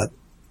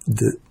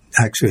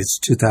actually it's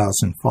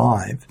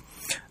 2005.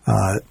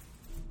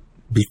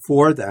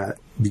 Before that,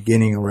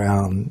 beginning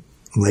around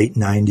late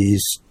 90s,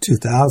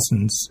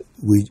 2000s,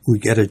 we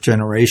get a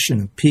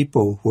generation of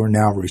people who are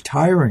now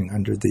retiring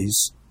under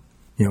these,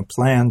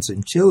 plans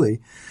in Chile,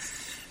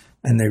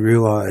 and they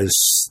realize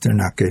they're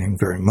not getting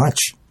very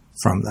much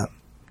from them.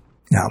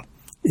 Now,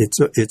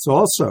 it's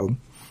also,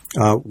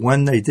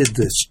 when they did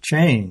this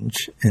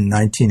change in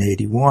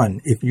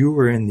 1981, if you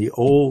were in the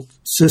old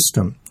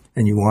system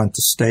and you wanted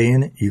to stay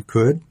in it, you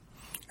could.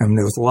 I mean,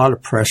 there was a lot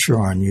of pressure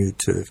on you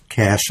to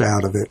cash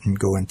out of it and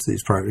go into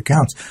these private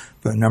accounts,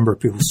 but a number of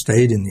people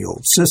stayed in the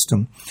old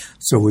system.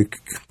 So we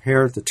could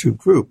compare the 2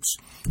 groups,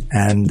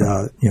 and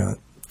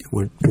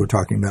we're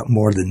talking about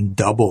more than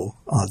double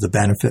the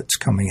benefits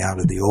coming out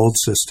of the old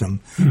system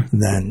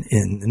than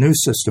in the new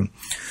system.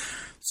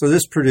 So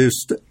this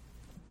produced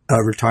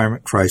a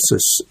retirement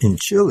crisis in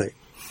Chile.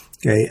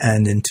 Okay,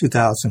 and in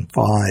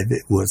 2005,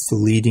 it was the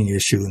leading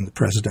issue in the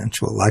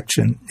presidential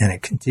election, and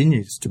it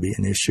continues to be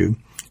an issue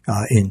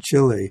in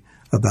Chile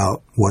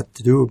about what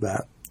to do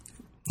about it.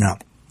 Now,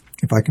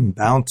 if I can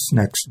bounce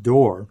next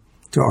door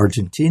to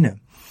Argentina,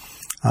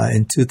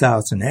 in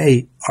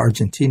 2008,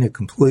 Argentina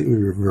completely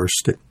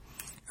reversed it.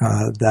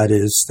 That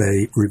is,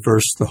 they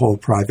reversed the whole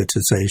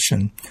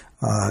privatization,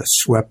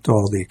 swept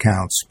all the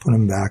accounts, put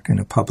them back in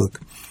a public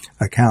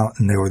account,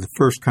 and they were the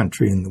first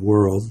country in the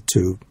world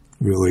to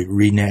really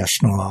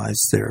renationalize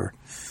their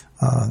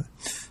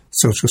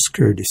Social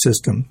Security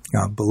system.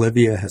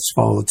 Bolivia has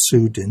followed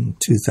suit in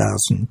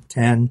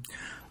 2010.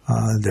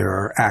 There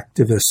are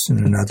activists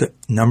in another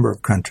number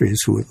of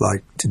countries who would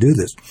like to do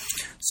this.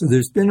 So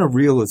there's been a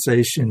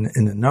realization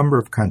in a number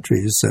of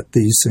countries that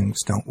these things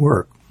don't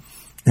work.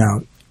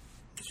 Now,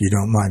 if you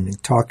don't mind me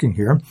talking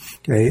here,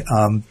 okay,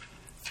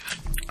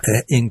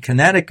 in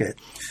Connecticut,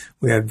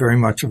 we have very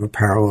much of a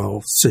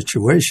parallel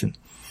situation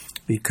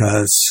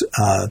because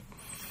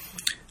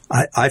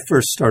I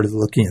first started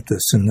looking at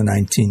this in the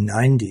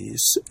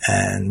 1990s,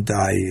 and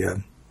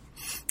I,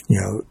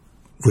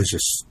 was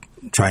just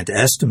trying to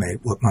estimate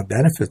what my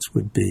benefits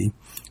would be.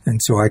 And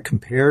so I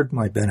compared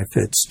my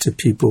benefits to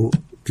people,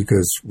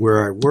 because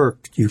where I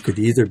worked, you could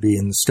either be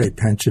in the state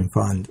pension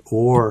fund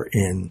or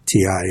in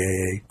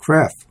TIAA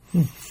CREF.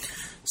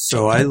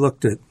 So I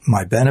looked at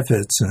my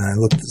benefits and I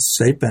looked at the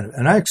state benefit,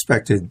 and I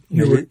expected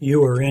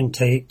you were in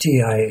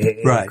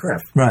TIAA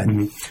CREF. Right.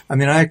 Mm-hmm. I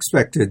mean, I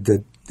expected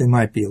that they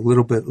might be a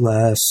little bit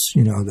less.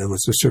 There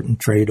was a certain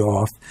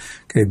trade-off.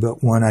 Okay,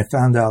 but when I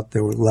found out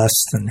they were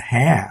less than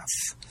half.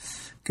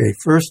 Okay,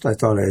 first I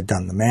thought I had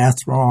done the math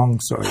wrong,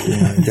 so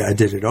I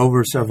did it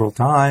over several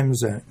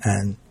times,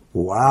 and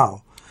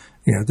wow,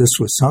 this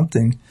was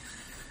something.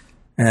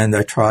 And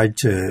I tried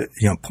to,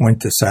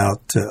 point this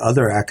out to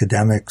other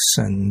academics,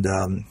 and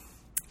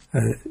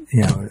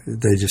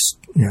they just,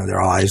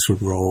 their eyes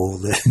would roll.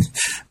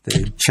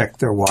 They'd check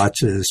their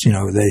watches.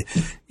 They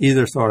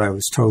either thought I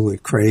was totally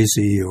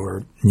crazy,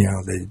 or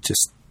they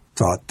just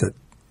thought that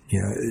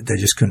they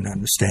just couldn't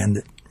understand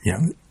it.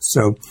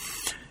 So.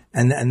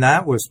 And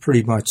that was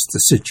pretty much the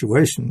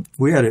situation.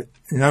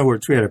 In other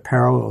words, we had a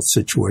parallel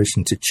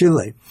situation to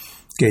Chile,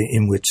 okay,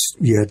 in which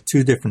you had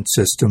two different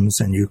systems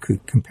and you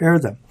could compare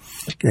them.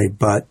 Okay,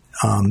 but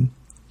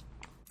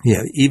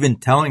even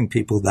telling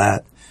people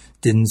that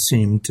didn't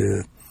seem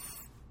to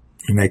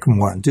make them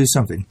want to do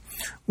something.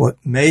 What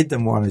made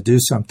them want to do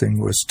something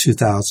was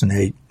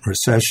 2008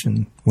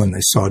 recession, when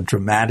they saw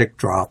dramatic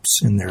drops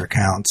in their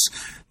accounts.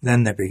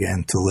 Then they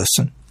began to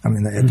listen. I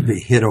mean, they had to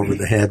be hit over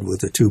the head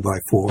with a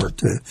 2x4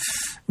 to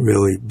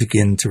really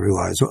begin to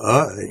realize,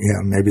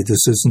 maybe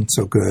this isn't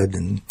so good.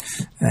 And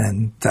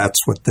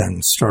that's what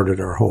then started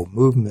our whole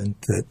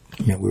movement, that,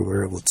 we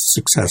were able to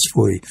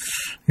successfully,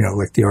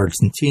 like the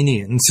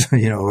Argentinians,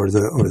 or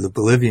the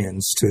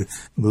Bolivians, to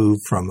move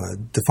from a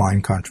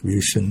defined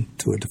contribution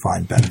to a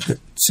defined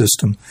benefit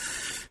system.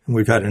 And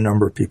we've had a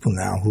number of people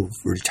now who've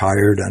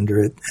retired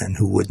under it and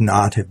who would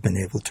not have been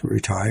able to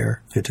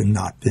retire if it had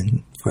not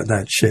been for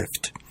that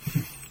shift.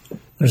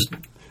 There's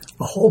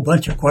a whole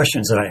bunch of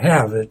questions that I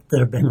have that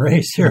have been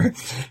raised here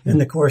in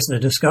the course of the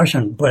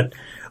discussion, but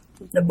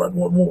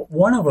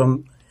one of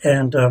them,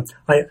 and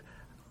I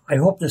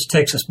hope this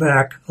takes us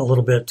back a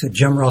little bit to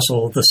Jim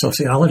Russell, the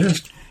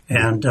sociologist,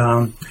 and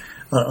a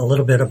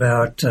little bit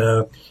about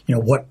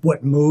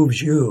what moves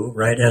you,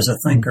 right, as a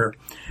thinker,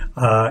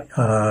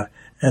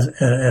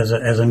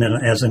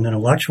 as an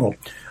intellectual.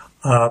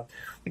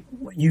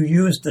 You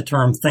used the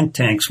term think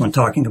tanks when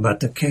talking about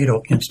the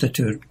Cato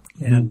Institute,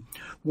 and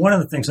one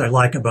of the things I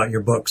like about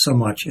your book so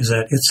much is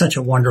that it's such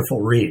a wonderful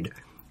read.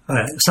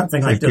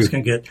 Something like this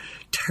can get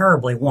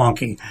terribly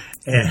wonky,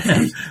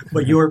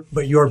 but your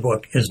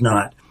book is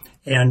not.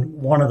 And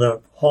one of the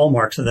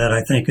hallmarks of that,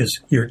 I think,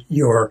 is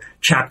your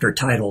chapter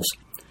titles.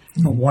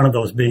 One of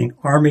those being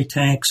Army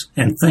Tanks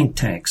and Think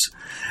Tanks.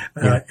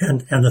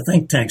 And the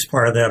think tanks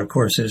part of that, of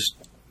course, is,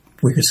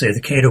 we could say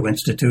the Cato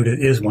Institute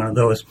is one of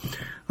those.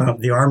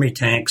 The Army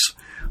tanks,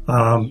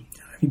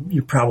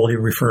 you're probably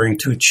referring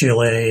to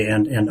Chile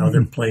and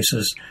other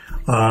places.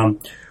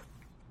 One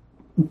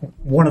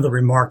of the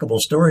remarkable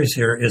stories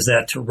here is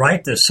that to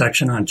write this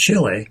section on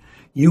Chile,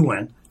 you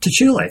went to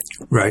Chile.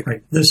 Right.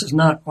 This is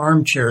not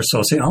armchair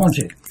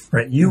sociology,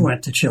 right? You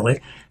went to Chile.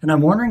 And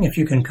I'm wondering if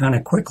you can kind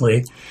of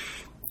quickly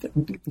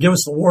give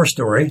us the war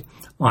story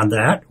on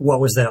that. What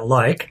was that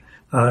like,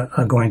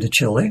 going to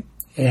Chile?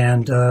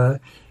 And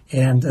then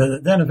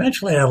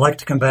eventually I'd like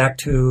to come back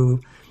to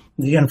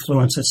the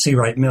influence that C.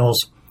 Wright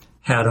Mills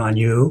had on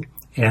you,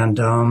 and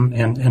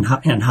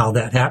how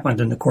that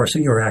happened in the course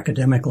of your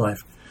academic life.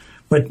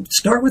 But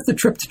start with the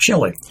trip to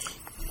Chile.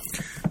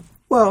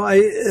 Well,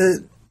 I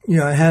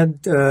had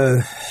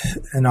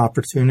an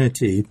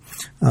opportunity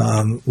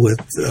with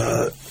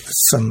a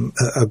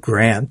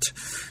grant,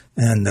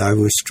 and I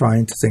was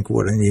trying to think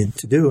what I needed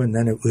to do, and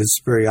then it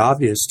was very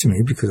obvious to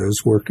me, because I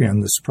was working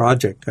on this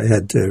project, I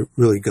had to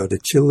really go to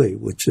Chile,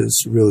 which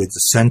is really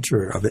the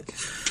center of it.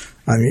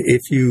 I mean,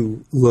 if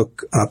you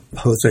look up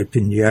Jose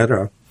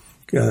Piñera,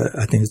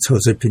 I think it's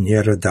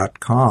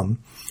josepiñera.com,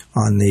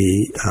 on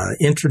the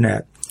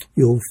internet,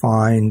 you'll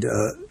find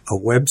a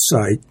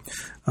website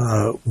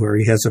where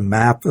he has a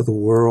map of the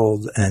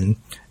world, and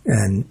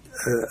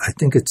I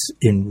think it's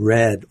in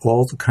red,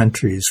 all the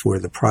countries where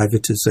the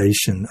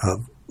privatization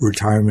of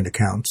retirement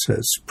accounts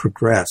has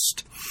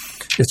progressed.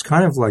 It's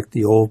kind of like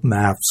the old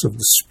maps of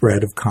the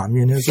spread of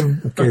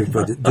communism. Okay,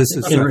 but this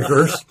is in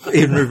reverse.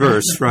 In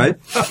reverse, right?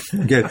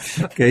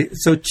 Okay.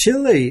 So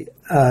Chile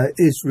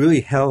is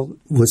really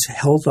was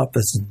held up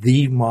as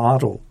the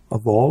model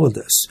of all of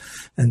this,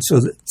 and so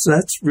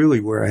that's really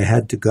where I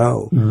had to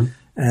go. Mm-hmm.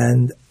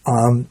 And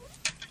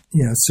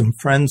some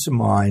friends of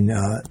mine,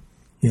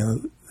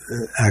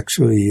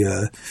 actually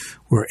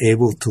were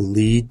able to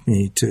lead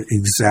me to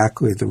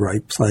exactly the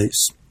right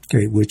place.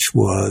 Okay, which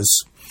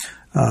was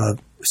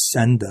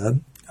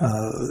SENDA,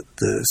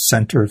 the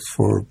Center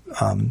for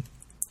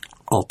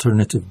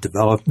Alternative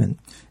Development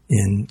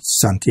in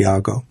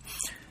Santiago,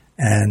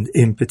 and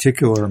in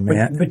particular,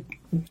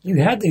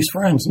 you had these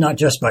friends not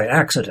just by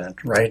accident,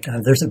 right?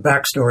 And there's a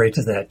backstory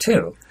to that,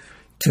 too,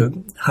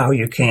 to how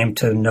you came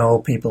to know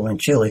people in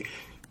Chile.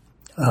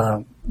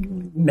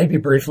 Maybe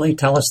briefly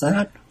tell us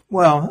that.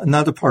 Well,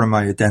 another part of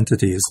my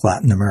identity is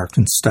Latin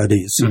American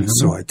studies, and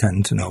so I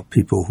tend to know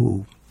people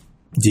who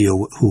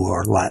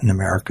are Latin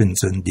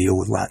Americans and deal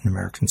with Latin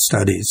American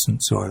studies, and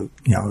so I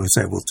was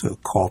able to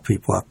call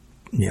people up,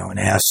 and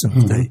ask them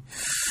if they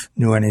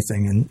knew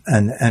anything,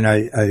 and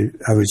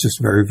I was just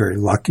very, very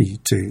lucky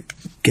to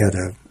get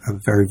a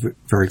very,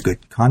 very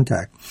good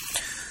contact.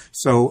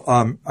 So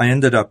I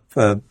ended up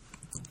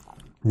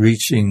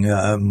reaching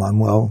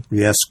Manuel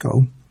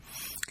Riesco,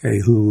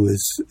 who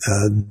is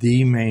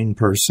the main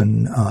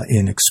person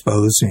in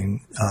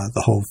exposing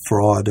the whole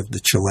fraud of the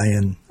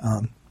Chilean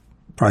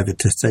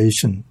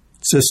privatization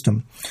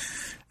system.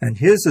 And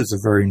his is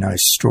a very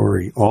nice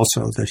story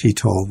also that he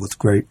told with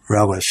great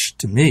relish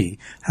to me,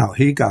 how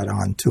he got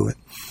onto it,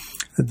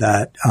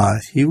 that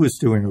he was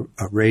doing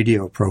a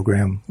radio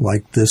program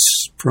like this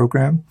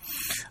program,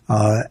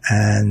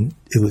 and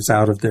it was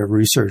out of their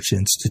research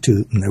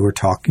institute, and they were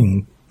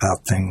talking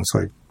about things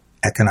like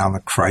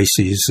economic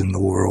crises in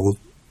the world,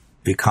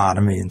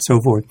 economy, and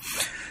so forth.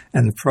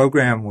 And the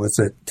program was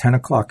at 10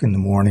 o'clock in the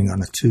morning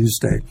on a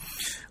Tuesday,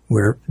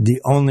 where the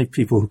only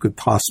people who could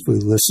possibly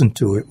listen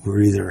to it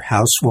were either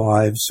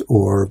housewives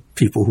or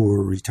people who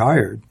were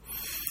retired.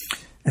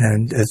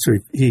 And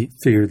he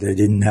figured they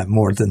didn't have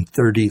more than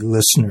 30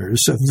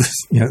 listeners of this,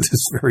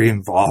 this very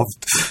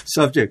involved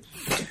subject.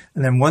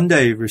 And then one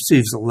day he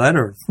receives a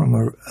letter from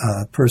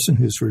a person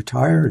who's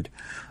retired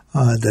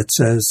that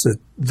says that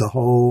the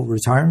whole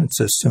retirement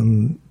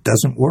system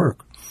doesn't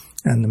work.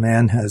 And the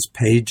man has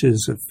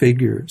pages of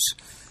figures.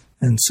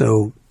 And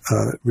so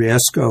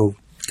Riesco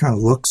kind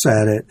of looks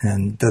at it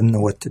and doesn't know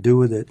what to do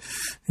with it.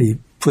 He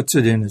puts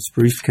it in his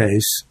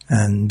briefcase,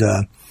 and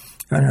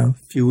a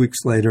few weeks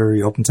later,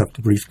 he opens up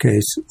the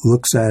briefcase,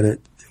 looks at it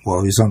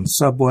while he's on the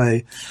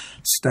subway,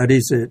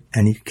 studies it,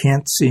 and he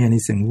can't see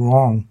anything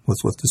wrong with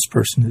what this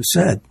person has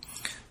said.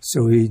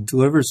 So he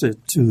delivers it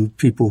to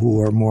people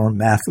who are more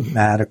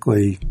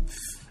mathematically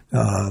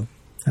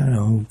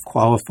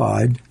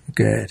qualified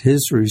at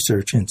his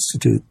research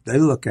institute. They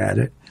look at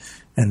it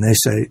and they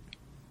say,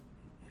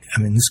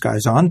 this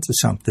guy's on to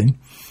something.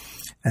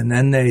 And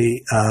then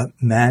they,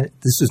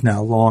 this is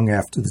now long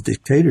after the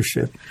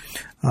dictatorship,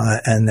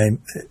 and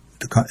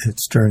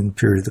it's during the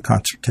period of the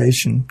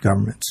consultation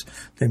governments,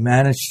 they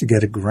managed to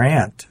get a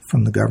grant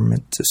from the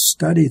government to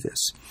study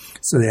this.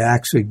 So they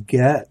actually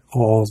get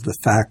all the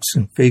facts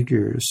and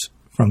figures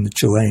from the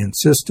Chilean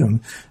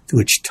system,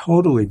 which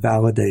totally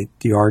validate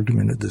the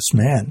argument of this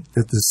man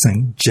that this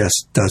thing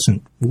just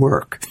doesn't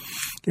work.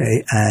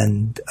 Okay,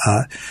 and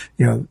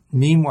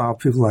meanwhile,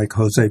 people like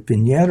Jose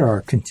Piñera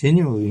are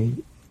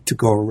continually to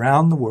go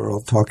around the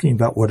world talking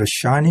about what a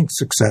shining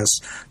success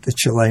the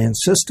Chilean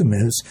system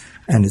is,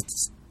 and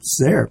it's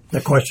there.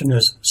 The question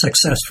is,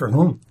 success for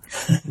whom?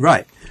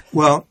 Right.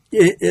 Well,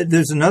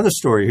 there's another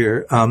story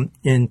here.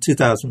 In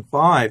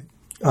 2005,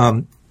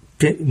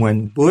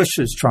 when Bush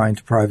is trying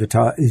to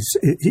privatize,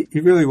 he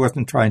really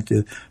wasn't trying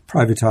to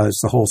privatize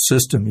the whole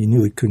system. He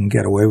knew he couldn't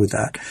get away with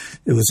that.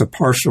 It was a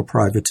partial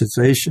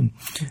privatization.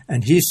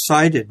 And he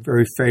cited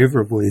very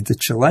favorably the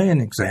Chilean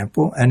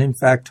example. And in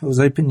fact,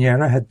 Jose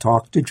Piñera had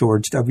talked to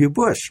George W.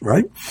 Bush,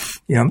 right?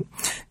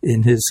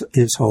 In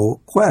his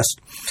whole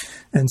quest.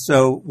 And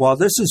so while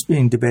this is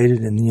being debated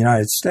in the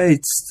United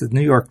States, the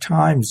New York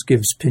Times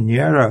gives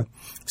Piñera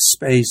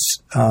space,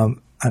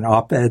 an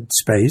op-ed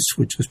space,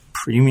 which is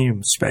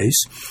premium space,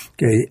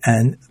 okay,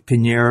 and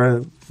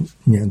Piñera,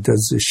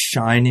 does this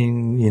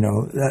shining,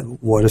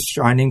 what a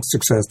shining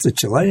success the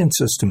Chilean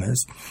system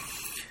is.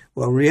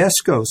 Well,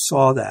 Riesco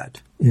saw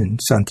that in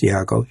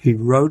Santiago. He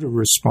wrote a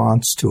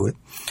response to it,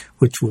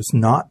 which was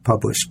not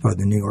published by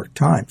the New York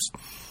Times.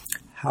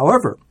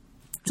 However,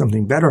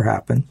 something better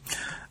happened.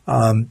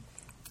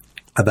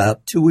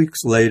 About 2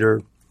 weeks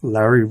later,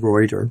 Larry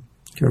Reuter,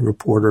 a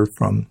reporter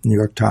from New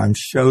York Times,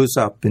 shows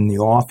up in the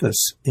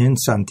office in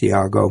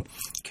Santiago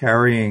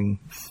carrying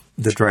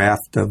the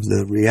draft of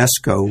the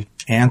Riesco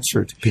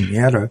answer to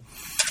Piñera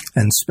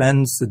and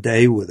spends the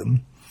day with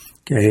him.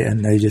 Okay,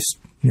 and they just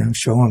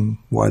show him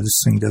why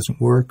this thing doesn't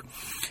work.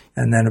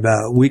 And then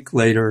about a week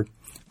later,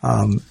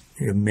 a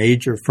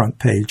major front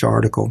page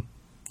article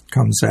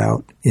comes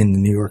out in the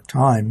New York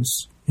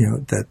Times,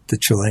 that the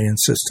Chilean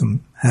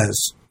system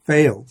has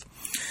failed.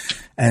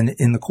 And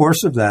in the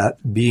course of that,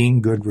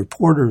 being good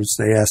reporters,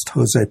 they asked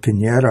Jose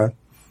Piñera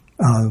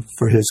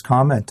for his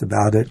comment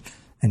about it,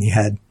 and he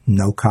had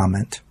no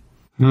comment.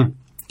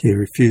 He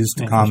refused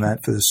to comment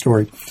for the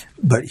story.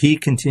 But he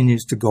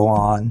continues to go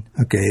on,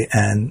 okay,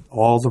 and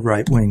all the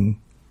right-wing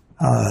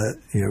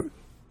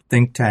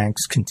think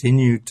tanks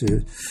continue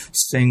to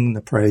sing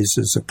the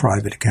praises of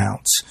private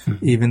accounts,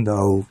 even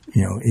though,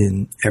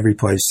 in every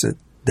place that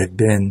they've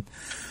been,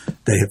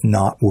 they have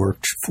not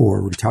worked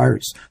for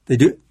retirees. They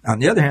do. On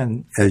the other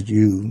hand, as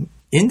you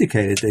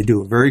indicated, they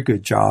do a very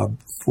good job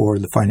for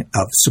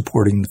of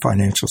supporting the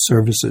financial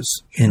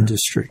services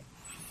industry.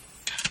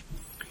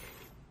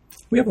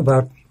 We have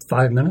about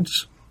 5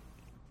 minutes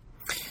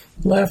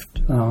left.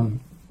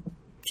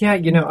 Yeah,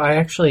 I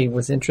actually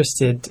was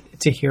interested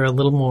to hear a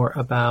little more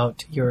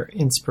about your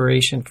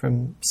inspiration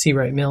from C.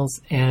 Wright Mills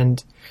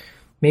and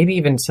maybe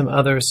even some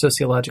other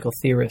sociological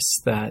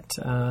theorists that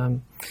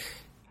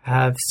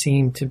have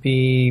seemed to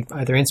be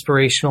either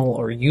inspirational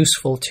or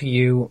useful to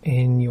you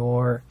in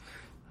your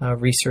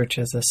research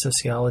as a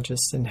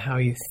sociologist and how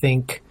you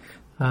think.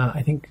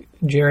 I think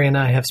Jerry and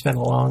I have spent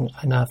long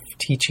enough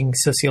teaching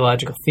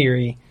sociological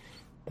theory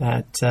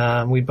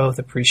that we both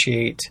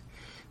appreciate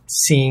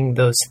seeing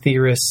those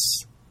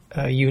theorists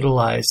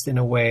utilized in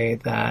a way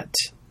that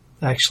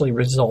actually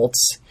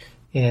results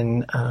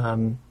in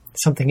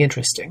something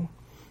interesting.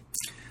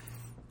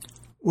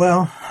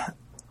 Well,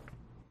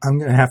 I'm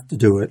going to have to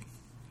do it.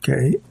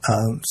 Okay,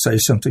 say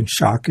something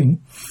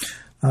shocking.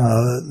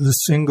 The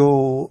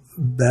single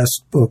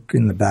best book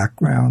in the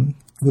background,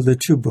 well, there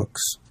are two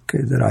books,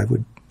 okay, that I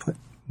would put.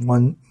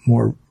 One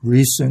more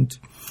recent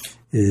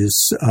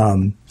is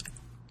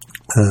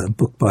a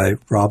book by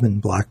Robin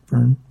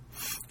Blackburn,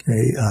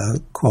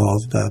 okay,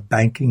 called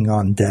Banking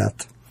on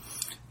Death.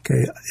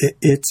 Okay,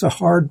 it's a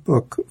hard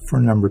book for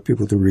a number of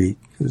people to read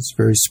because it's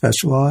very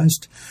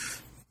specialized,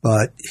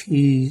 but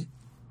he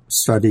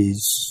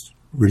studies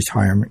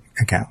retirement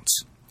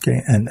accounts. Okay,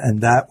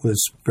 and that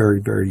was very,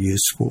 very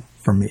useful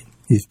for me.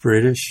 He's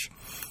British,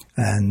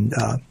 and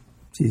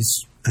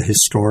he's a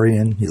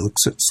historian. He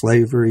looks at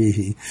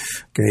slavery.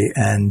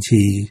 And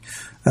he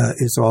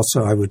is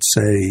also, I would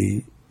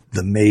say,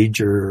 the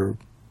major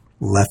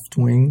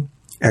left-wing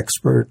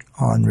expert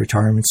on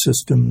retirement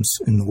systems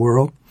in the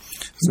world.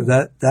 So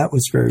that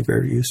was very,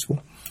 very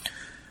useful.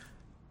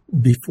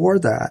 Before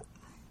that,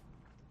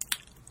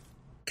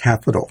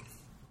 Capital,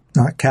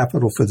 not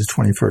Capital for the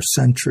 21st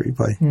Century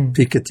by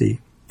Piketty,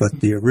 but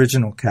the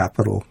original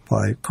Capital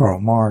by Karl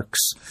Marx,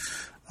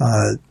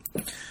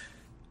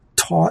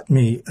 taught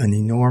me an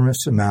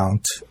enormous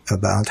amount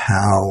about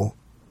how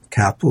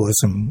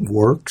capitalism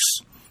works,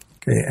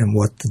 okay, and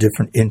what the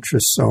different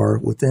interests are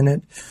within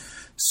it,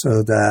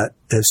 so that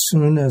as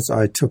soon as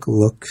I took a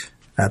look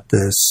at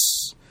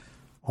this,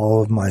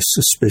 all of my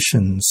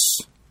suspicions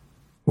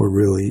were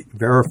really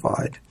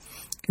verified.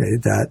 Okay,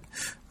 that,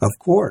 of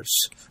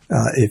course,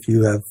 if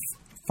you have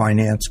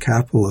finance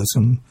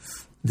capitalism,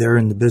 they're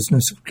in the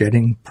business of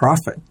getting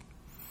profit.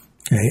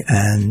 Okay,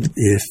 and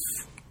if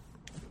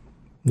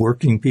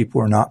working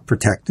people are not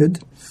protected,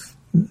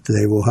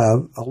 they will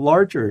have a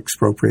larger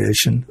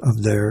expropriation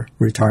of their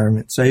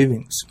retirement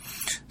savings.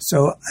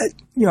 So,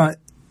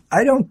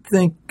 I don't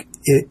think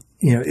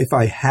if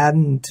I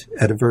hadn't,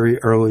 at a very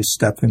early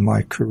step in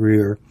my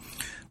career,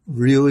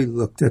 really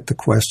looked at the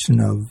question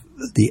of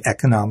the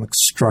economic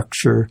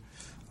structure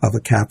of a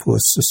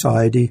capitalist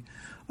society,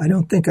 I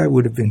don't think I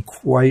would have been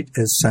quite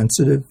as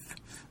sensitive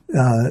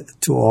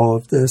to all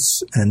of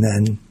this. And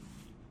then,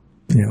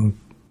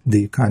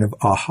 the kind of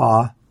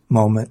aha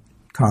moment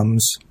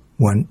comes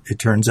when it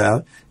turns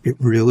out it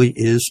really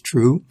is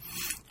true,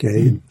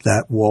 okay,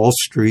 that Wall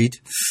Street,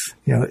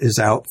 is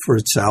out for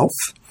itself,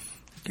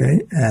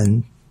 okay,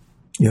 and,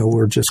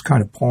 we're just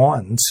kind of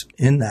pawns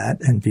in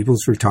that, and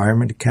people's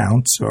retirement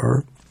accounts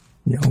are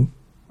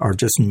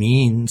just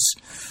means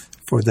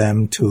for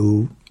them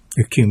to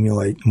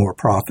accumulate more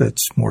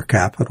profits, more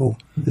capital,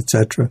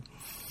 etc.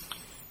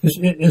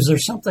 Is there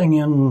something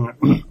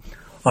in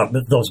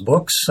those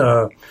books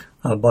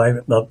by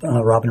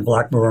Robin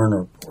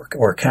Blackburn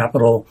or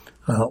Capital,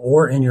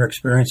 or in your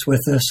experience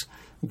with this,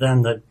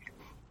 then that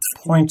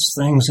points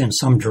things in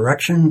some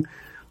direction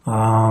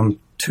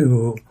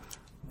to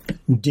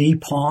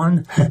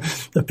de-pawn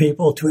the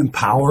people, to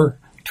empower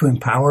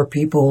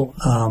people?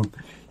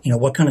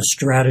 What kind of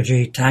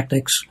strategy,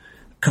 tactics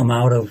come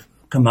out of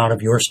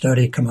your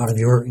study, come out of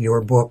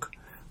your book?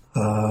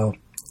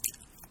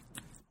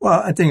 Well,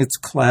 I think it's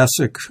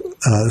classic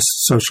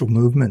social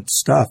movement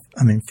stuff.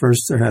 I mean,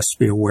 first there has to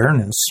be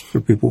awareness for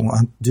people who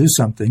want to do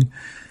something.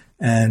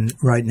 And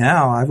right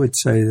now, I would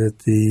say that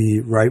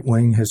the right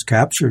wing has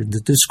captured the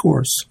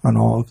discourse on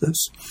all of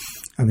this.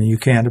 I mean, you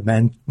can't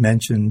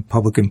mention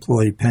public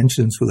employee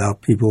pensions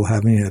without people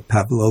having a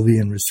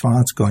Pavlovian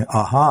response going,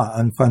 aha,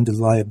 unfunded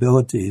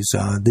liabilities,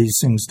 these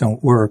things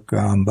don't work,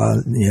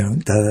 but,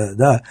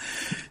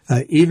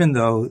 even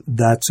though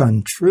that's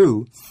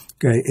untrue,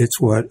 okay, it's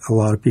what a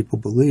lot of people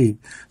believe.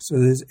 So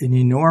there's an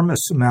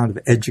enormous amount of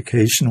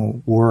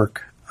educational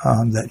work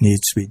that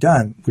needs to be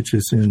done, which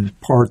is in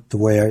part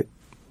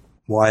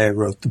why I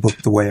wrote the book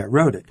the way I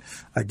wrote it.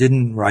 I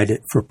didn't write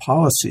it for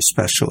policy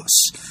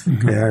specialists.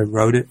 Mm-hmm. Okay, I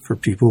wrote it for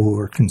people who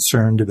are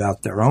concerned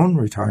about their own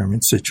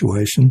retirement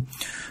situation,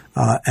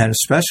 and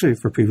especially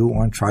for people who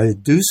want to try to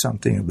do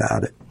something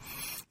about it.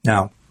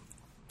 Now,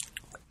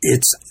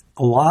 it's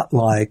a lot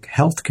like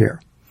healthcare.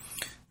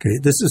 Okay,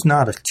 this is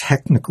not a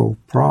technical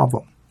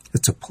problem.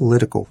 It's a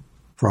political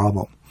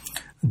problem.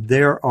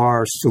 There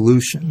are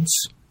solutions,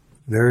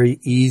 very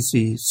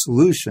easy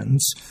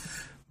solutions,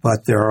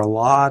 but there are a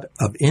lot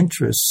of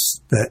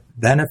interests that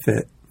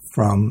benefit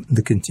from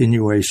the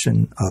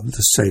continuation of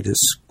the status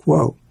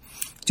quo,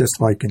 just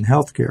like in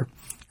healthcare.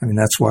 I mean,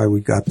 that's why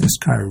we got this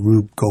kind of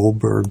Rube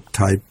Goldberg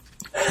type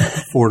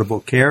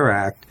Affordable Care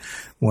Act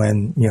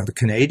when, the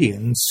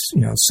Canadians,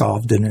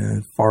 solved it in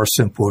a far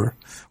simpler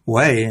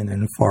way and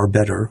in a far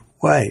better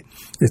way.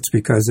 It's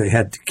because they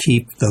had to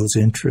keep those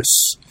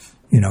interests,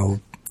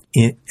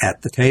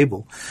 at the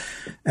table.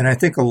 And I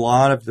think a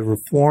lot of the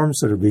reforms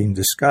that are being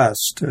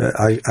discussed,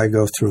 I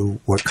go through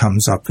what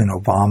comes up in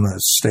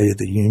Obama's State of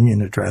the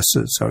Union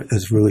addresses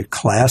as really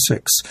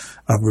classics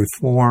of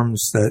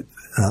reforms that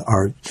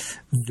are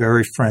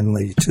very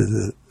friendly to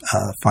the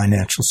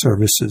financial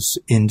services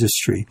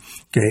industry,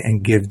 okay,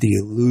 and give the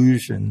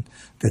illusion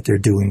that they're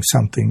doing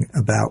something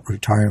about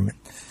retirement.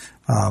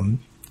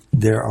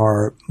 There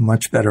are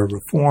much better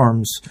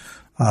reforms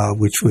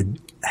which would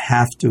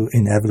have to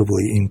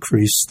inevitably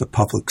increase the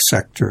public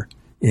sector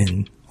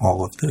in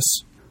all of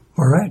this.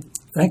 All right.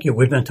 Thank you.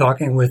 We've been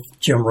talking with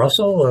Jim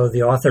Russell,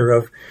 the author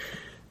of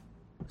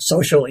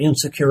Social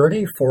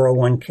Insecurity,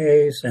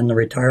 401ks, and the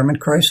Retirement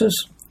Crisis.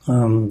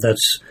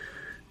 That's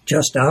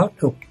just out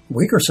a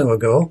week or so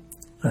ago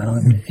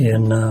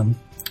in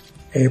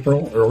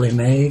April, early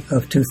May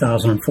of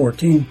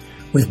 2014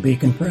 with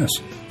Beacon Press.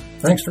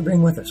 Thanks for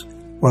being with us.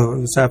 Well,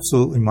 it was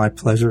absolutely my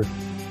pleasure.